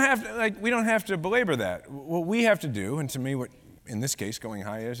 So we don't have to belabor that. What we have to do, and to me, what in this case going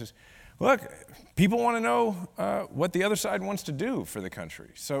high is look, people want to know what the other side wants to do for the country.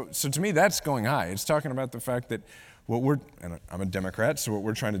 So to me, that's going high. It's talking about the fact that and I'm a Democrat, so what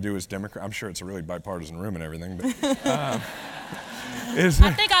we're trying to do is I'm sure it's a really bipartisan room and everything, but I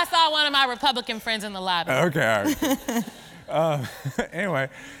think I saw one of my Republican friends in the lobby. Okay, all right. Anyway,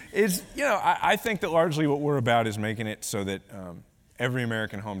 I think that largely what we're about is making it so that every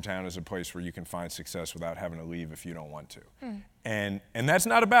American hometown is a place where you can find success without having to leave if you don't want to. And that's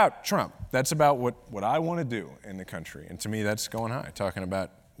not about Trump. That's about what I want to do in the country. And to me, that's going high, talking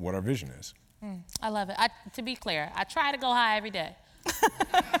about what our vision is. I love it. To be clear, I try to go high every day.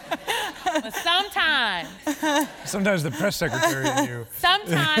 But sometimes Sometimes the press secretary in you.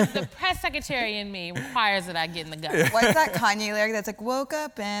 Sometimes the press secretary in me requires that I get in the gut. What's that Kanye lyric that's like, woke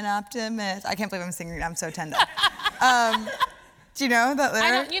up an optimist? I can't believe I'm singing it. I'm so tender. Do you know that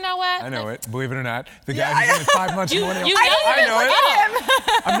lyric? You know what? I know it, believe it or not. The guy who's in it 5 months You morning. know I know it?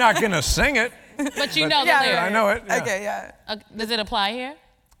 it. I'm not going to sing it. But you know the Yeah, lyric. I know it. Yeah. Okay, yeah. Does it apply here?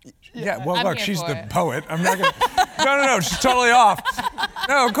 Yeah, well, I'm look, here she's for the it. poet. I'm not going to. No, she's totally off.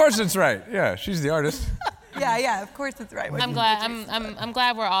 No, of course it's right. Yeah, she's the artist. Yeah, of course it's right. I'm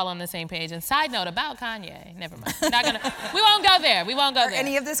glad we're all on the same page. And side note about Kanye, never mind. We won't go there. We won't go Are there.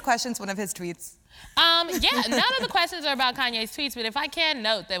 any of this questions one of his tweets? Yeah, none of the questions are about Kanye's tweets, but if I can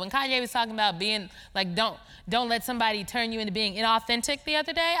note that when Kanye was talking about being like, don't let somebody turn you into being inauthentic the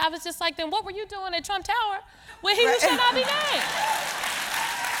other day, I was just like, then what were you doing at Trump Tower when he should not be named?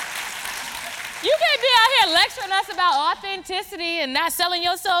 You can't be out here lecturing us about authenticity and not selling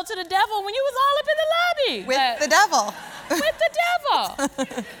your soul to the devil when you was all up in the lobby. With the devil. With the devil.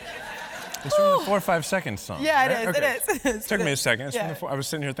 It's from the 4 or 5 seconds song. Yeah, right? it is. It took me a second. It's Yeah. from I was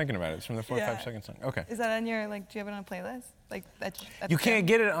sitting here thinking about it. It's from the 4 or 5 second song. Okay. Is that on your, do you have it on a playlist? Like, that's You can't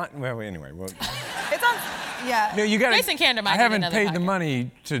get it on. Well, anyway. Well, It's on, yeah. no, you got. Jason Kander might I need haven't another paid the podcast.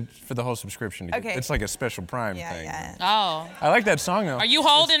 money for the whole subscription. To get, Okay. It's like a special Prime thing. Yeah. Oh. I like that song though. Are you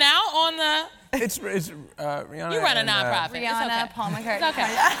holding out on the... It's Rihanna. You run a and, nonprofit. Rihanna, It's okay. Paul McCartney. It's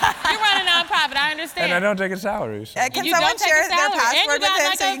okay. You run a nonprofit, I understand. And I don't take a salary. So. Can You someone don't take share a their salary, and password you with got him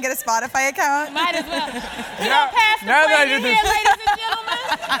like so you can get a Spotify account? Might as well. We Now- gonna pass the now that I plate in did here, this- ladies and gentlemen.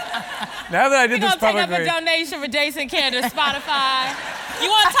 Now that I We did this gonna take up a publicly, donation for Jason Kander, Spotify. You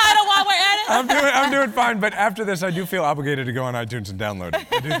want title while we're at it? I'm doing fine. But after this, I do feel obligated to go on iTunes and download it.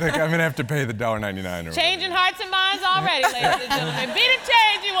 I do think I'm gonna have to pay the $1.99 or Changing hearts and minds already, ladies and gentlemen. Be the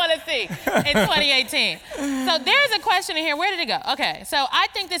change you want to see in 2018. So there's a question in here. Where did it go? Okay, so I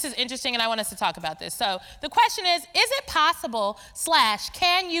think this is interesting and I want us to talk about this. So the question is it possible /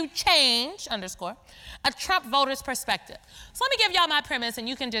 can you change _ a Trump voter's perspective? So let me give y'all my premise and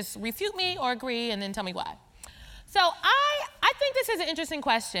you can just refute me or agree and then tell me why. So I think this is an interesting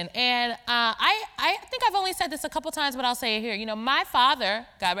question, and I think I've only said this a couple times, but I'll say it here. You know, my father,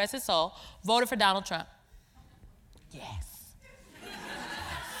 God rest his soul, voted for Donald Trump. Yes.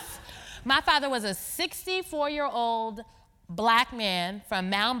 My father was a 64-year-old black man from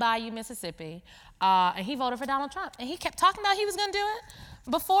Mound Bayou, Mississippi, and he voted for Donald Trump. And he kept talking about he was gonna do it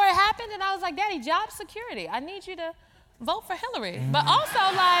before it happened, and I was like, Daddy, job security. I need you to vote for Hillary. But also,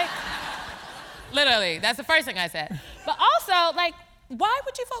 like, literally, that's the first thing I said. But also, like, why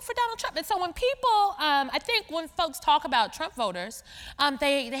would you vote for Donald Trump? And so when people, I think when folks talk about Trump voters,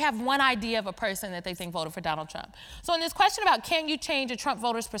 they have one idea of a person that they think voted for Donald Trump. So in this question about can you change a Trump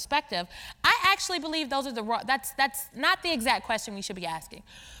voter's perspective, I actually believe those are that's not the exact question we should be asking.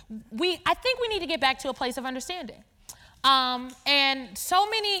 I think we need to get back to a place of understanding. And so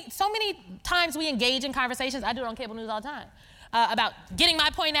many times we engage in conversations, I do it on cable news all the time, about getting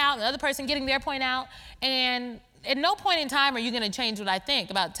my point out and the other person getting their point out. And at no point in time are you gonna change what I think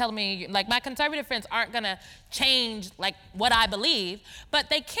about telling me, like my conservative friends aren't gonna change like what I believe, but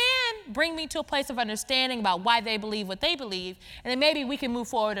they can bring me to a place of understanding about why they believe what they believe, and then maybe we can move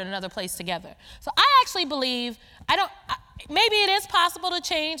forward in another place together. So I actually believe, maybe it is possible to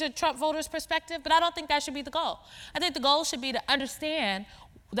change a Trump voter's perspective, but I don't think that should be the goal. I think the goal should be to understand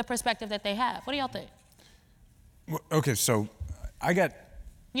the perspective that they have. What do y'all think? Okay, so I got.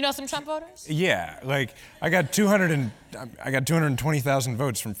 You know some Trump voters? Yeah, like I got 220,000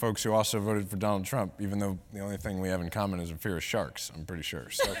 votes from folks who also voted for Donald Trump, even though the only thing we have in common is a fear of sharks. I'm pretty sure.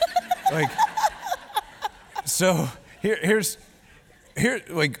 So,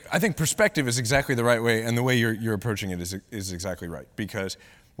 I think perspective is exactly the right way, and the way you're approaching it is exactly right. Because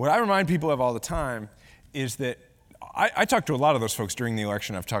what I remind people of all the time is that I talked to a lot of those folks during the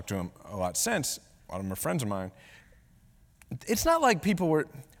election. I've talked to them a lot since. A lot of them are friends of mine. It's not like people were,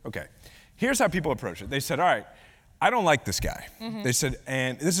 okay, here's how people approach it. They said, all right, I don't like this guy. Mm-hmm. They said,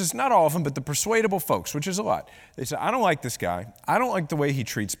 and this is not all of them, but the persuadable folks, which is a lot. They said, I don't like this guy. I don't like the way he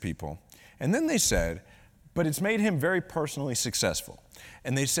treats people. And then they said, but it's made him very personally successful.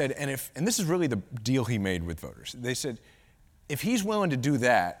 And they said, and this is really the deal he made with voters. They said, if he's willing to do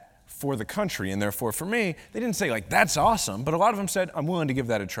that for the country and therefore for me, they didn't say like, that's awesome, but a lot of them said, I'm willing to give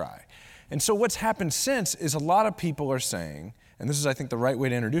that a try. And so what's happened since is a lot of people are saying, and this is, I think, the right way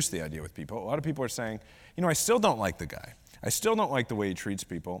to introduce the idea with people, a lot of people are saying, you know, I still don't like the guy. I still don't like the way he treats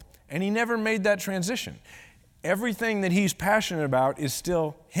people, and he never made that transition. Everything that he's passionate about is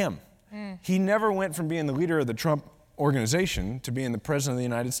still him. He never went from being the leader of the Trump organization to being the president of the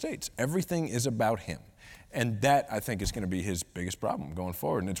United States. Everything is about him. And that, I think, is going to be his biggest problem going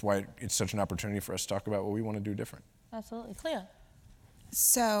forward. And it's why it's such an opportunity for us to talk about what we want to do different. Absolutely. Cleo.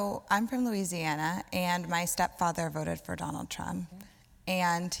 So I'm from Louisiana, and my stepfather voted for Donald Trump.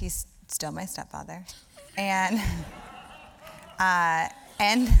 And he's still my stepfather. And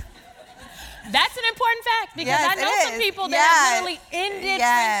that's an important fact, because yes, I know some people that have literally ended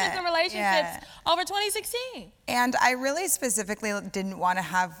friendships and relationships over 2016. And I really specifically didn't want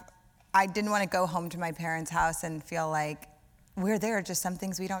to go home to my parents' house and feel like there are just some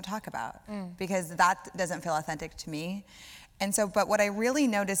things we don't talk about, because that doesn't feel authentic to me. And so, but what I really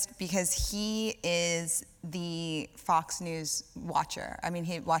noticed, because he is the Fox News watcher. I mean,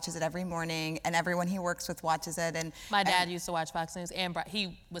 he watches it every morning, and everyone he works with watches it. And my dad used to watch Fox News, and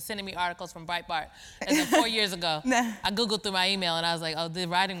he was sending me articles from Breitbart. And then 4 years ago, I Googled through my email, and I was like, oh, the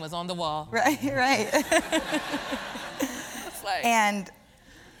writing was on the wall. Right. And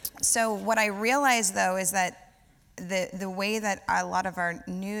so what I realized, though, is that the way that a lot of our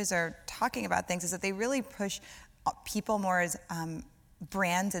news are talking about things is that they really push people more as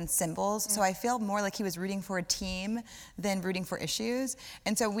brands and symbols. So I feel more like he was rooting for a team than rooting for issues.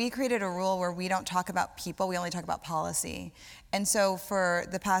 And so we created a rule where we don't talk about people, we only talk about policy. And so for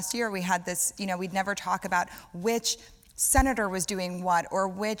the past year, we had this, we'd never talk about which senator was doing what, or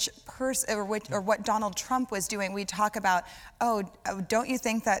which person, or what Donald Trump was doing. We talk about, don't you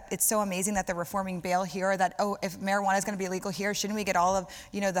think that it's so amazing that they're reforming bail here, that, if marijuana is going to be illegal here, shouldn't we get all of,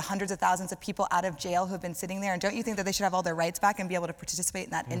 the hundreds of thousands of people out of jail who have been sitting there? And don't you think that they should have all their rights back and be able to participate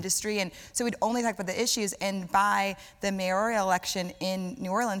in that industry? And so we'd only talk about the issues. And by the mayoral election in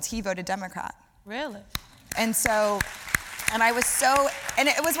New Orleans, he voted Democrat. Really? And so, and I was and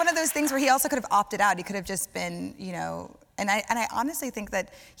it was one of those things where he also could have opted out. He could have just been, and I honestly think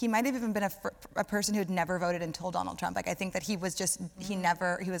that he might have even been a person who had never voted until Donald Trump. Like, I think that he was just, he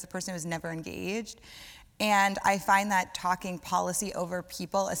was a person who was never engaged. And I find that talking policy over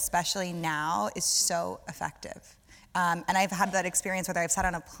people, especially now, is so effective. And I've had that experience where I've sat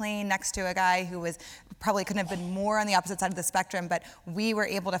on a plane next to a guy who probably couldn't have been more on the opposite side of the spectrum, but we were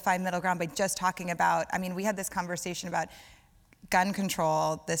able to find middle ground by just talking about, we had this conversation about gun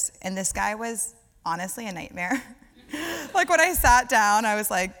control, and this guy was honestly a nightmare. Like, when I sat down, I was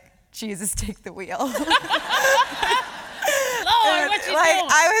like, Jesus, take the wheel. Lord, what you doing?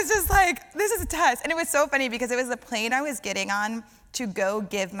 I was just like, this is a test. And it was so funny because it was the plane I was getting on to go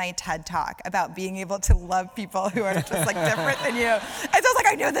give my TED Talk about being able to love people who are just like different than you. And so I was like,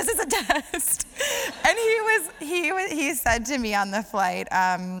 I know this is a test. And he said to me on the flight,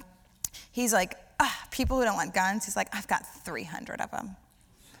 he's like, people who don't want guns, he's like, I've got 300 of them.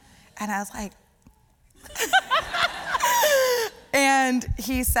 And I was like, and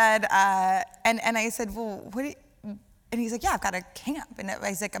he said, and I said, well, what do you, and he's like, yeah, I've got a camp. And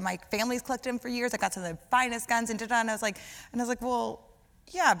he's like, my family's collected them for years. I got some of the finest guns and da-da. And I was like, well,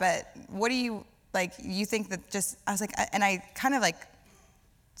 yeah, but what do you, like, you think that just, I was like, and I kind of like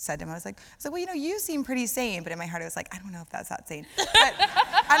said to him, I was like, well, you seem pretty sane. But in my heart, I was like, I don't know if that's that sane. But,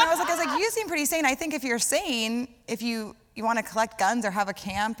 and I was like, you seem pretty sane. I think if you're sane, if you want to collect guns or have a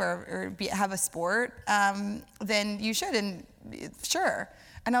camp or have a sport, then you should, and sure.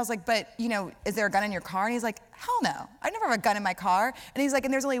 And I was like, but, is there a gun in your car? And he's like, hell no. I never have a gun in my car. And he's like,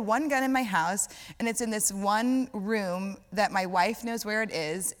 and there's only one gun in my house, and it's in this one room that my wife knows where it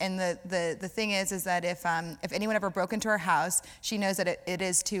is. And the thing is that if anyone ever broke into our house, she knows that it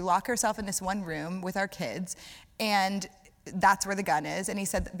is to lock herself in this one room with our kids. And that's where the gun is. And he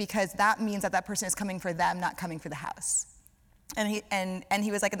said, because that means that person is coming for them, not coming for the house. And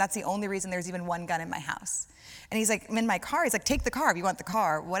he was like, and that's the only reason there's even one gun in my house. And he's like, I'm in my car. He's like, take the car if you want the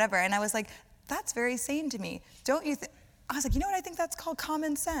car, whatever. And I was like, that's very sane to me. Don't you think? I was like, you know what? I think that's called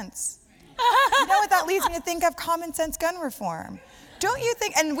common sense. You know what that leads me to think of? Common sense gun reform. Don't you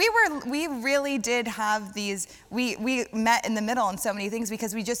think? And we really did have these, we met in the middle on so many things,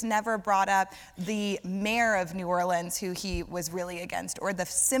 because we just never brought up the mayor of New Orleans, who he was really against, or the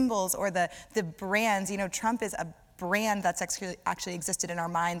symbols, or the brands. Trump is a brand that's actually existed in our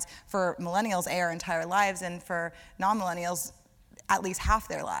minds for millennials our entire lives, and for non-millennials at least half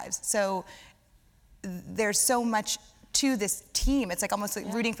their lives. So there's so much to this team. It's like almost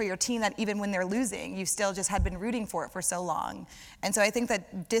like rooting for your team, that even when they're losing, you still just had been rooting for it for so long. And so I think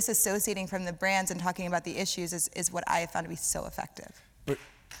that disassociating from the brands and talking about the issues is what I have found to be so effective. But,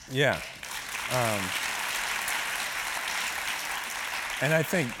 yeah. And I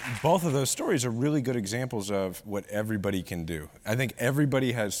think both of those stories are really good examples of what everybody can do. I think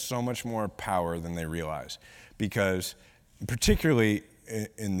everybody has so much more power than they realize, because particularly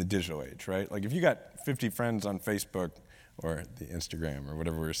in the digital age, right? Like, if you got 50 friends on Facebook, or the Instagram or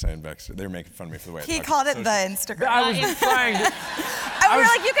whatever we were saying back. So they were making fun of me for the way I He talk called about it the Instagram. I was trying to. And we were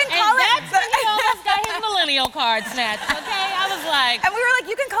like, you can call it. That's when he almost got his millennial card snatched, okay? I was like, And we were like,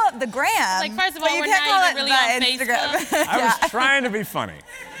 you can call it the gram. like, first of all, but you we're can't not call even it really on the Instagram. Facebook. I was trying to be funny.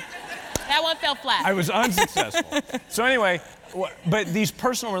 that one fell flat. I was unsuccessful. So anyway, but these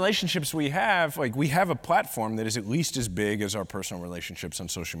personal relationships we have, like we have a platform that is at least as big as our personal relationships on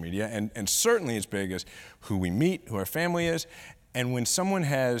social media, and certainly as big as who we meet, who our family is. And when someone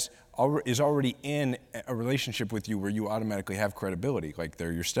is already in a relationship with you where you automatically have credibility, like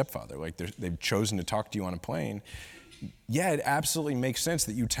they're your stepfather, like they've chosen to talk to you on a plane, yeah, it absolutely makes sense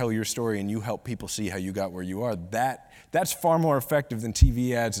that you tell your story and you help people see how you got where you are. That's far more effective than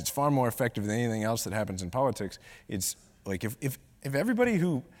TV ads. It's far more effective than anything else that happens in politics. It's like if everybody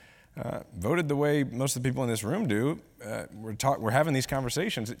who voted the way most of the people in this room do, we're having these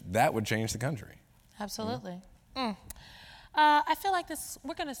conversations, that would change the country. Absolutely. I feel like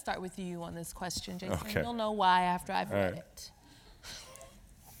we're going to start with you on this question, Jason. Okay. You'll know why after I've read it.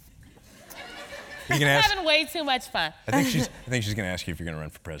 I'm having way too much fun. I think she's going to ask you if you're going to run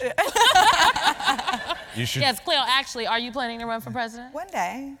for president. You should. Yes, Cleo, actually, are you planning to run for president? One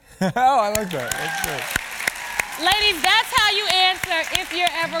day. Oh, I like that. That's great. Ladies, that's how you answer if you're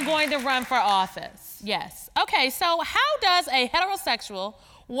ever going to run for office. Yes. Okay, so how does a heterosexual,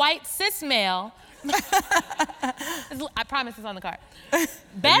 white, cis male, I promise it's on the card. Are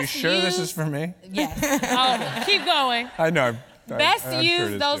you sure this is for me? Yes. Oh, keep going. I know. Best I'm use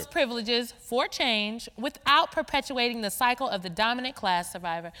sure those privileges for change without perpetuating the cycle of the dominant class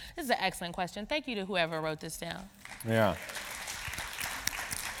survivor. This is an excellent question. Thank you to whoever wrote this down. Yeah.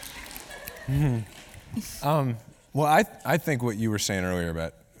 Well, I think what you were saying earlier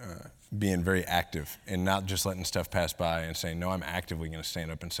about being very active and not just letting stuff pass by and saying, no, I'm actively going to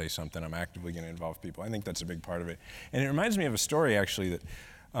stand up and say something. I'm actively going to involve people. I think that's a big part of it. And it reminds me of a story, actually, that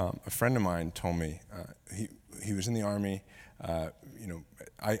a friend of mine told me. He was in the Army. I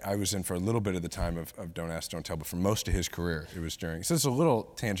was in for a little bit of the time of Don't Ask, Don't Tell, but for most of his career, it was during. So it's a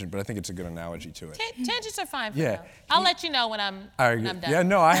little tangent, but I think it's a good analogy to it. Tangents are fine for Yeah. now. I'll let you know when I'm done. Yeah,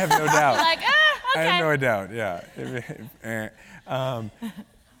 no, I have no doubt. Like, okay. I have no doubt, yeah.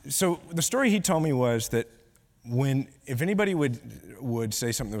 So the story he told me was that if anybody would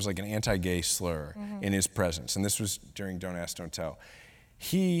say something that was like an anti-gay slur in his presence, and this was during Don't Ask, Don't Tell,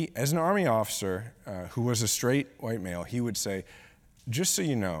 he, as an Army officer who was a straight white male, he would say, just so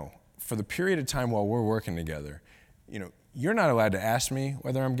you know, for the period of time while we're working together, you're not allowed to ask me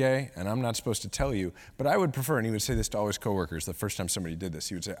whether I'm gay, and I'm not supposed to tell you, but I would prefer, and he would say this to all his coworkers the first time somebody did this,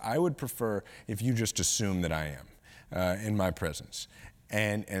 he would say, I would prefer if you just assume that I am in my presence.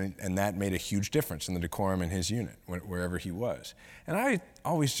 And that made a huge difference in the decorum in his unit, wherever he was. And I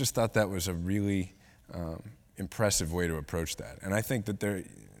always just thought that was a really impressive way to approach that. And I think that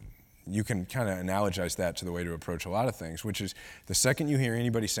you can kind of analogize that to the way to approach a lot of things, which is the second you hear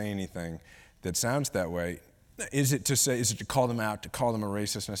anybody say anything that sounds that way, is it to call them out, to call them a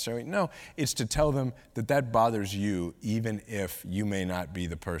racist necessarily? No, it's to tell them that bothers you, even if you may not be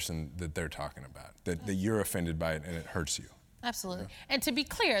the person that they're talking about, that you're offended by it and it hurts you. Absolutely. And to be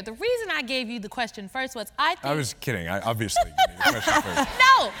clear, the reason I gave you the question first was I was kidding. I obviously gave you the question first.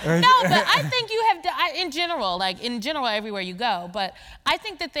 No, but I think you have, in general, everywhere you go, but I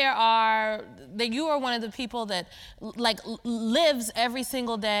think that that you are one of the people that lives every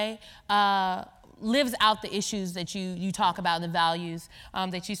single day, lives out the issues that you talk about, the values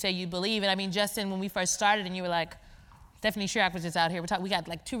that you say you believe. And I mean, Justin, when we first started and you were like, Stephanie Chirac was just out here. We got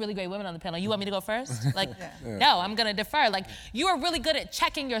like two really great women on the panel. You want me to go first? No, I'm gonna defer. Like, you are really good at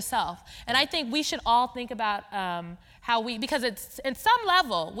checking yourself. And I think we should all think about because it's, in some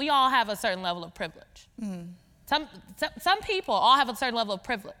level, we all have a certain level of privilege. Some people all have a certain level of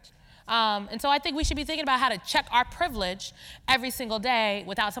privilege. And so I think we should be thinking about how to check our privilege every single day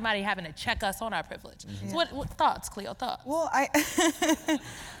without somebody having to check us on our privilege. So what thoughts, Cleo, thoughts? Well, I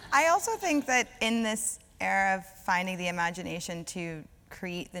also think that in this era of finding the imagination to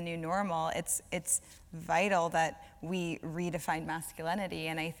create the new normal, it's vital that we redefine masculinity.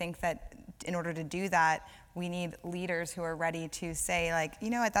 And I think that in order to do that, we need leaders who are ready to say, like,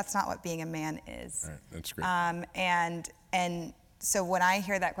 you know what, that's not what being a man is. Right, that's great. And so when I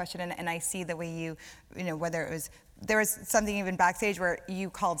hear that question and I see the way you whether it was, there was something even backstage where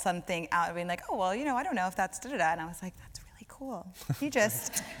you called something out, being like, oh, well, I don't know if that's da-da-da. And I was like, that's really cool. He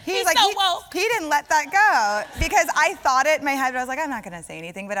didn't let that go, because I thought it in my head, but I was like, I'm not gonna say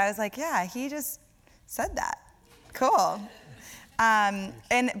anything. But I was like, yeah, he just said that. Cool.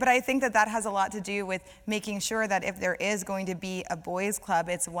 But I think that has a lot to do with making sure that if there is going to be a boys' club,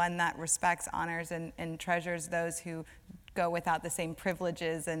 it's one that respects, honors, and treasures those who go without the same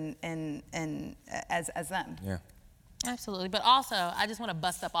privileges and as them. Yeah. Absolutely, but also, I just want to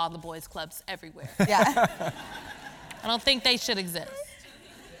bust up all the boys' clubs everywhere. Yeah. I don't think they should exist.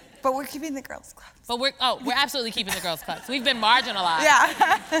 But we're keeping the girls' clubs. But we're absolutely keeping the girls' clubs. We've been marginalized.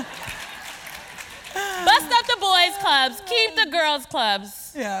 Yeah. Bust up the boys' clubs, keep the girls'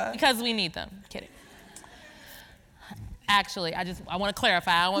 clubs. Yeah. Because we need them. Kidding. Actually, I want to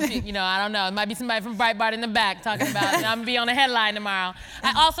clarify. I want people, I don't know. It might be somebody from Breitbart in the back talking about, I'm gonna be on a headline tomorrow.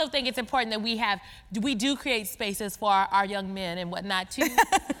 I also think it's important that we do create spaces for our young men and whatnot too.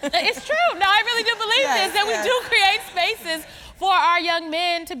 It's true. No, I really do believe this, that we do create spaces for our young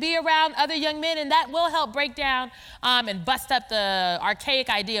men to be around other young men, and that will help break down and bust up the archaic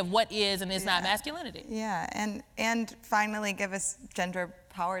idea of what is and is not masculinity. Yeah, and finally give us gender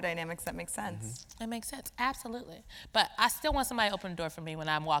power dynamics that make sense. It makes sense, absolutely. But I still want somebody to open the door for me when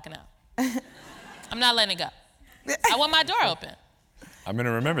I'm walking out. I'm not letting it go. I want my door open. I'm going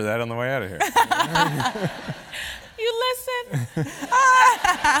to remember that on the way out of here. You listen.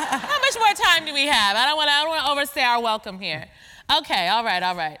 How much more time do we have? I don't want to overstay our welcome here. Okay, all right.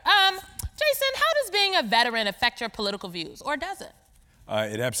 Jason, how does being a veteran affect your political views, or does it?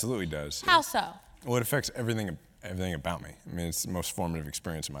 It absolutely does. How so? Well, it affects everything about me. I mean, it's the most formative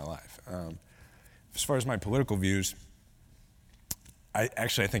experience of my life. As far as my political views, I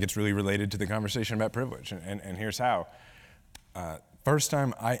think it's really related to the conversation about privilege, and here's how. First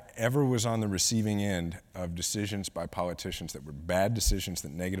time I ever was on the receiving end of decisions by politicians that were bad decisions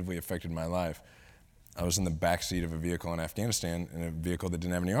that negatively affected my life. I was in the backseat of a vehicle in Afghanistan, in a vehicle that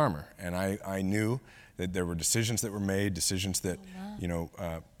didn't have any armor, and I knew that there were decisions that were made, decisions that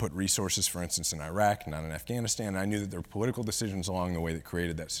put resources, for instance, in Iraq, not in Afghanistan. And I knew that there were political decisions along the way that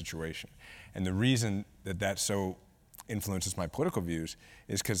created that situation. And the reason that so influences my political views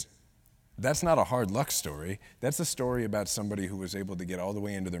is because that's not a hard luck story. That's a story about somebody who was able to get all the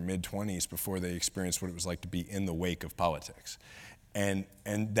way into their mid-20s before they experienced what it was like to be in the wake of politics. And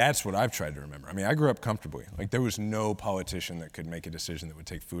that's what I've tried to remember. I mean, I grew up comfortably. Like, there was no politician that could make a decision that would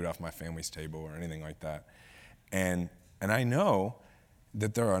take food off my family's table or anything like that. And I know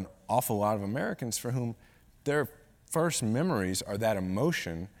that there are an awful lot of Americans for whom their first memories are that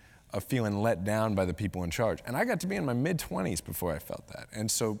emotion of feeling let down by the people in charge. And I got to be in my mid-20s before I felt that. And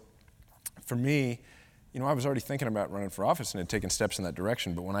so for me, I was already thinking about running for office and had taken steps in that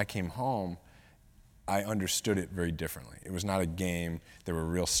direction, but when I came home, I understood it very differently. It was not a game, there were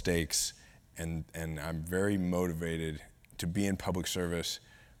real stakes, and I'm very motivated to be in public service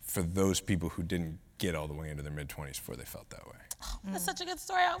for those people who didn't get all the way into their mid-20s before they felt that way. Oh, that's such a good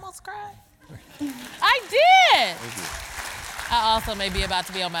story, I almost cried. I did! Thank you. I also may be about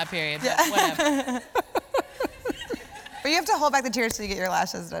to be on my period, but whatever. But you have to hold back the tears till you get your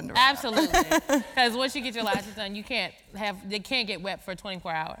lashes done tomorrow. Absolutely, because once you get your lashes done, they can't get wet for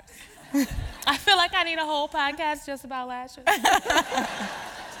 24 hours. I feel like I need a whole podcast just about lashes. Well, then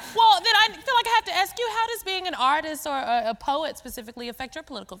I feel like I have to ask you, how does being an artist or a poet specifically affect your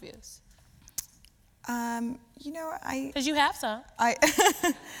political views? Because you have some. I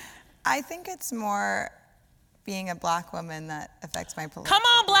think it's more being a Black woman that affects my political Come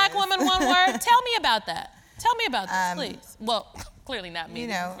on, Black views. woman, one word. Tell me about that. Tell me about this, please. Well, clearly not me,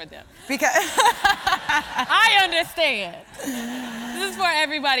 this is for them. Because I understand. This is for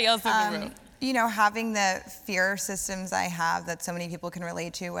everybody else in the room. Having the fear systems I have that so many people can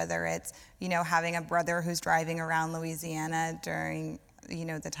relate to, whether it's, having a brother who's driving around Louisiana during,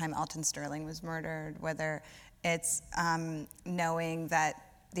 the time Alton Sterling was murdered, whether it's knowing that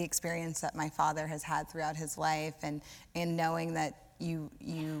the experience that my father has had throughout his life and knowing that you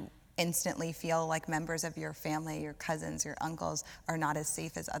instantly feel like members of your family, your cousins, your uncles are not as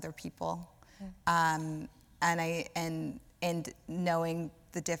safe as other people. And knowing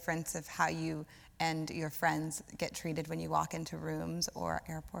the difference of how you and your friends get treated when you walk into rooms or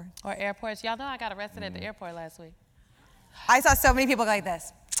airports. Y'all know I got arrested at the airport last week. I saw so many people go like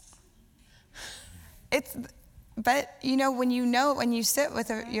this. But when you sit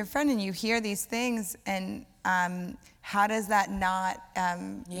with your friend and you hear these things, and how does that not,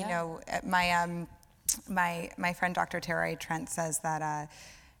 my friend Dr. Terry Trent says that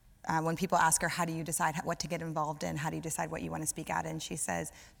when people ask her, how do you decide what to get involved in, how do you decide what you want to speak out in, she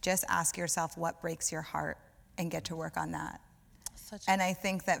says, just ask yourself what breaks your heart and get to work on that. And I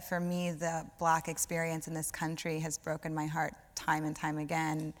think that for me, the Black experience in this country has broken my heart time and time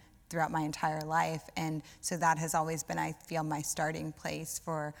again throughout my entire life. And so that has always been, I feel, my starting place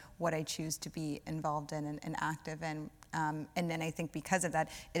for what I choose to be involved in and active in. And then I think because of that,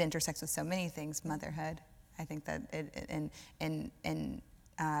 it intersects with so many things, motherhood. I think that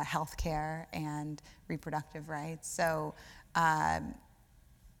healthcare and reproductive rights. So, yeah.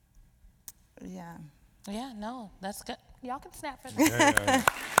 Yeah, no, that's good. Y'all can snap for that.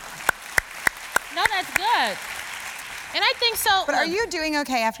 No, that's good. And I think so. But are you doing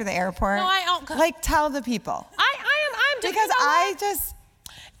okay after the airport? No, I don't. Like, tell the people. I'm just, Because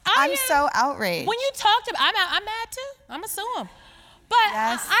I'm so outraged. When you talk to me, I'm mad too. I'm gonna sue him. But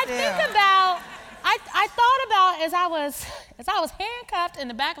Yes, I thought about as I was handcuffed in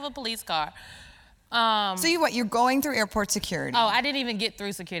the back of a police car. So you're going through airport security? Oh, I didn't even get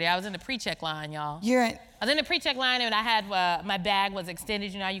through security. I was in the pre-check line, y'all. I was in the pre-check line, and I had my bag was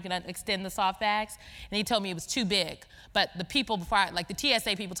extended. You know how you can extend the soft bags? And he told me it was too big. But the people before, like the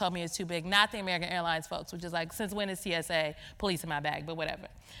TSA people told me it was too big, not the American Airlines folks, which is like, since when is TSA police in my bag? But whatever.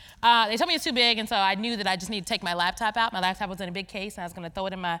 They told me it was too big, and so I knew that I just needed to take my laptop out. My laptop was in a big case, and I was going to throw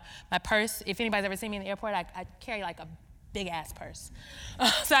it in my purse. If anybody's ever seen me in the airport, I carry like a big ass purse.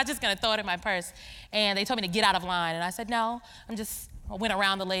 So I'm just gonna throw it in my purse. And they told me to get out of line. And I said, no, I went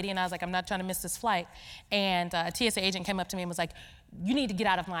around the lady and I was like, I'm not trying to miss this flight. And a TSA agent came up to me and was like, you need to get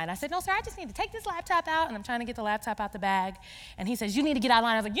out of line. I said, no, sir, I just need to take this laptop out. And I'm trying to get the laptop out the bag. And he says, you need to get out of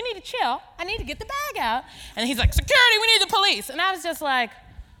line. I was like, you need to chill. I need to get the bag out. And he's like, security, we need the police. And I was just like,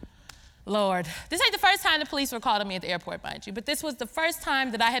 Lord, this ain't the first time the police were called on me at the airport, mind you, but this was the first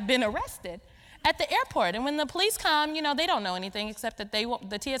time that I had been arrested at the airport. And when the police come, you know, they don't know anything except that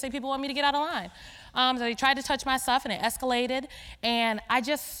the TSA people want me to get out of line. So they tried to touch my stuff and it escalated. And I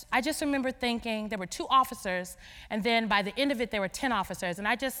just remember thinking, there were 2 officers, and then by the end of it, there were 10 officers. And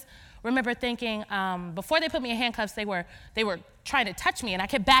I just remember thinking, before they put me in handcuffs, they were trying to touch me, and I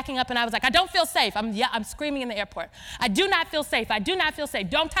kept backing up, and I was like, I don't feel safe. I'm screaming in the airport. I do not feel safe. I do not feel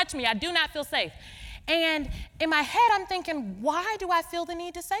safe. Don't touch me. I do not feel safe. And in my head, I'm thinking, why do I feel the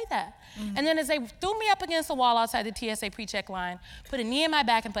need to say that? Mm-hmm. And then as they threw me up against the wall outside the TSA pre-check line, put a knee in my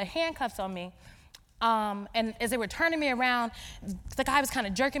back and put handcuffs on me, and as they were turning me around, the guy was kind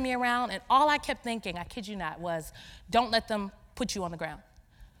of jerking me around, and all I kept thinking, I kid you not, was don't let them put you on the ground.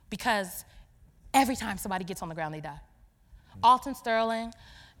 Because every time somebody gets on the ground, they die. Alton Sterling,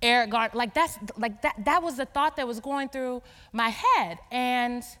 Eric Garner, that was the thought that was going through my head.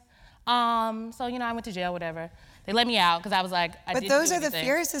 And so, you know, I went to jail, whatever. They let me out because I was like, But those are the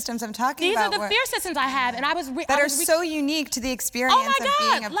fear systems I'm talking about. These are the fear systems I have, and I was so unique to the experience of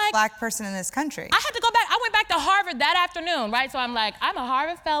being a Black person in this country. I had to go back. I went back to Harvard that afternoon, right? So I'm like, I'm a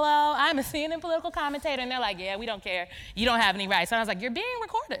Harvard fellow. I'm a CNN political commentator, and they're like, yeah, we don't care. You don't have any rights. And I was like, you're being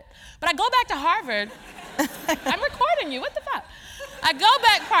recorded. But I go back to Harvard. I'm recording you. What the fuck? I go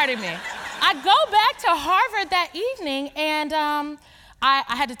back. Pardon me. I go back to Harvard that evening, and I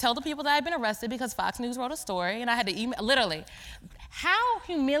had to tell the people that I'd been arrested because Fox News wrote a story, and I had to email, literally. How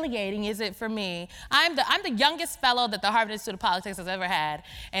humiliating is it for me? I'm the youngest fellow that the Harvard Institute of Politics has ever had,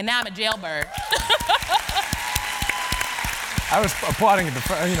 and now I'm a jailbird. I was applauding the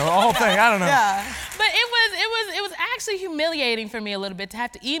whole thing. I don't know. Yeah. But it was actually humiliating for me a little bit to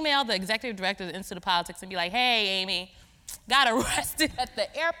have to email the executive director of the Institute of Politics and be like, hey, Amy, got arrested at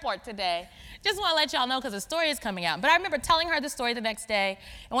the airport today. Just want to let y'all know because the story is coming out. But I remember telling her the story the next day,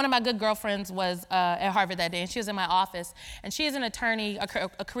 and one of my good girlfriends was at Harvard that day, and she was in my office, and she is an attorney, a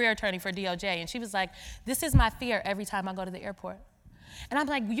career attorney for DOJ, and she was like, this is my fear every time I go to the airport. And I'm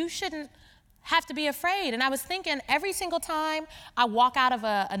like, you shouldn't have to be afraid. And I was thinking every single time I walk out of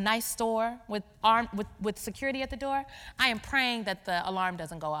a nice store with security at the door, I am praying that the alarm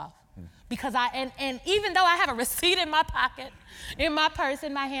doesn't go off. Because and even though I have a receipt in my pocket, in my purse,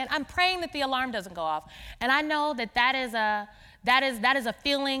 in my hand, I'm praying that the alarm doesn't go off. And I know that is a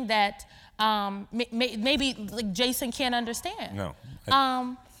feeling that maybe like Jason can't understand. No.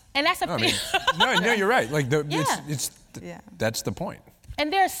 And that's a feeling. No, you're right. Like Yeah. That's the point.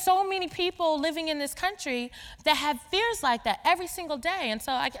 And there are so many people living in this country that have fears like that every single day. And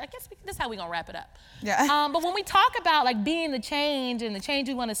so I guess this is how we're going to wrap it up. Yeah. But when we talk about like being the change and the change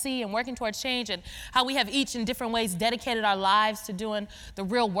we want to see and working towards change and how we have each in different ways dedicated our lives to doing the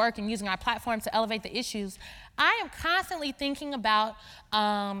real work and using our platforms to elevate the issues, I am constantly thinking about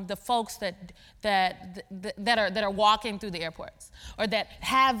the folks that are walking through the airports, or that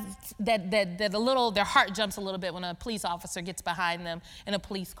have their heart jumps a little bit when a police officer gets behind them in a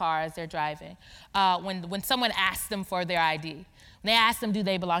police car as they're driving. When someone asks them for their ID, when they ask them, do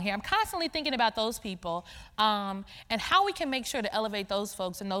they belong here? I'm constantly thinking about those people and how we can make sure to elevate those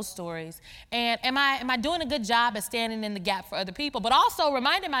folks and those stories. And am I doing a good job at standing in the gap for other people? But also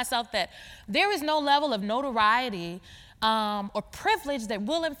reminding myself that there is no level of notoriety or privilege that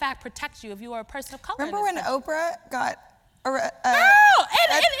will in fact protect you if you are a person of color. Remember when Oprah got in Italy,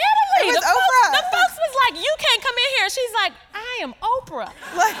 it was Oprah. The folks was like, you can't come in here. She's like, I am Oprah.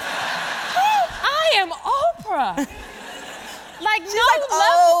 Like, I am Oprah. Like, she's no like,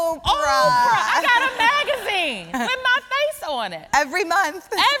 level. Oprah. I got a magazine with my face on it. Every month.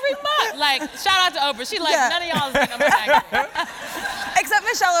 Every month. Like, shout out to Oprah. She like, none of y'all is getting on my magazine. Except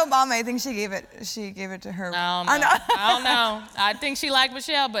Michelle Obama. I think she gave it to her. I don't know. I think she liked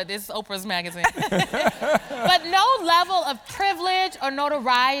Michelle, but it's Oprah's magazine. But no level of privilege or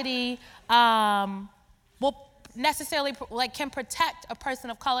notoriety will necessarily can protect a person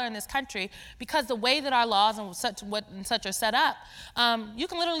of color in this country, because the way that our laws and such are set up, you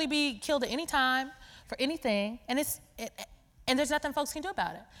can literally be killed at any time for anything, and there's nothing folks can do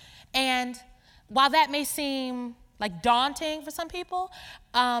about it. And while that may seem like daunting for some people,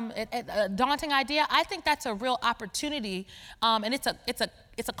 a daunting idea, I think that's a real opportunity, and it's a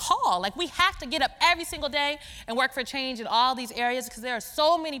call. Like, we have to get up every single day and work for change in all these areas, because there are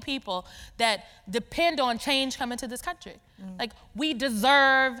so many people that depend on change coming to this country. Like, we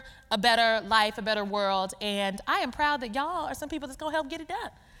deserve a better life, a better world, and I am proud that y'all are some people that's gonna help get it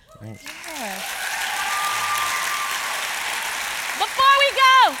done. Thanks. Yeah. Before we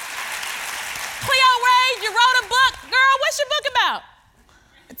go, Cleo Wade, you wrote a book. Girl, what's your book about?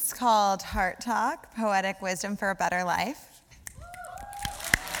 It's called Heart Talk, Poetic Wisdom for a Better Life.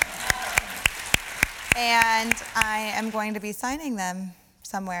 And I am going to be signing them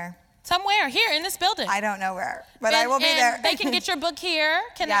somewhere. Somewhere, here in this building. I don't know where, but I will be there. They can get your book here.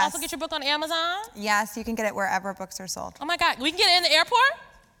 Can they also get your book on Amazon? Yes, you can get it wherever books are sold. Oh my God, we can get it in the airport?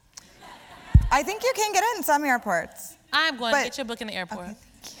 I think you can get it in some airports. I'm going to get your book in the airport. Okay,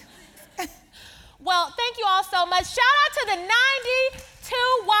 thank you. Well, thank you all so much. Shout out to the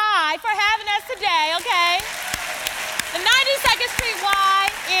 92Y for having us today, okay? The 92nd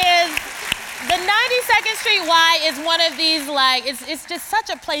Street Y is one of these, like, it's just such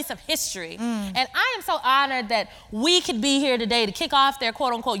a place of history. And I am so honored that we could be here today to kick off their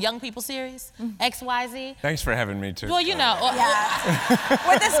quote-unquote young people series, XYZ. Thanks for having me, too. Well, you know.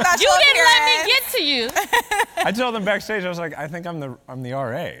 With a special You didn't let me appearance. get to you. I told them backstage, I was like, I think I'm the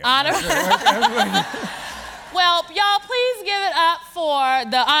RA. Honor. Well, y'all, please give it up for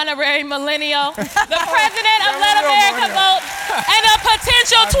the honorary millennial, the president of Let America Vote, and a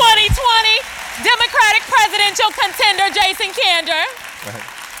potential 2020 Democratic presidential contender, Jason Kander.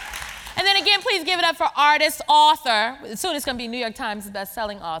 And then again, please give it up for artist, author, soon it's gonna be New York Times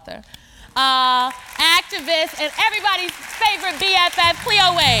best-selling author, activist, and everybody's favorite BFF,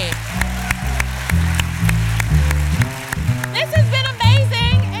 Cleo Wade. This has been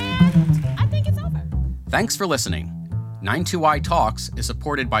amazing, and I think it's over. Thanks for listening. 92Y Talks is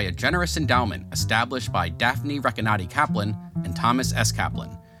supported by a generous endowment established by Daphne Recanati Kaplan and Thomas S.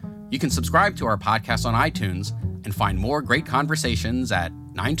 Kaplan. You can subscribe to our podcast on iTunes and find more great conversations at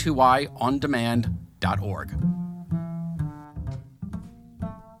 92yondemand.org.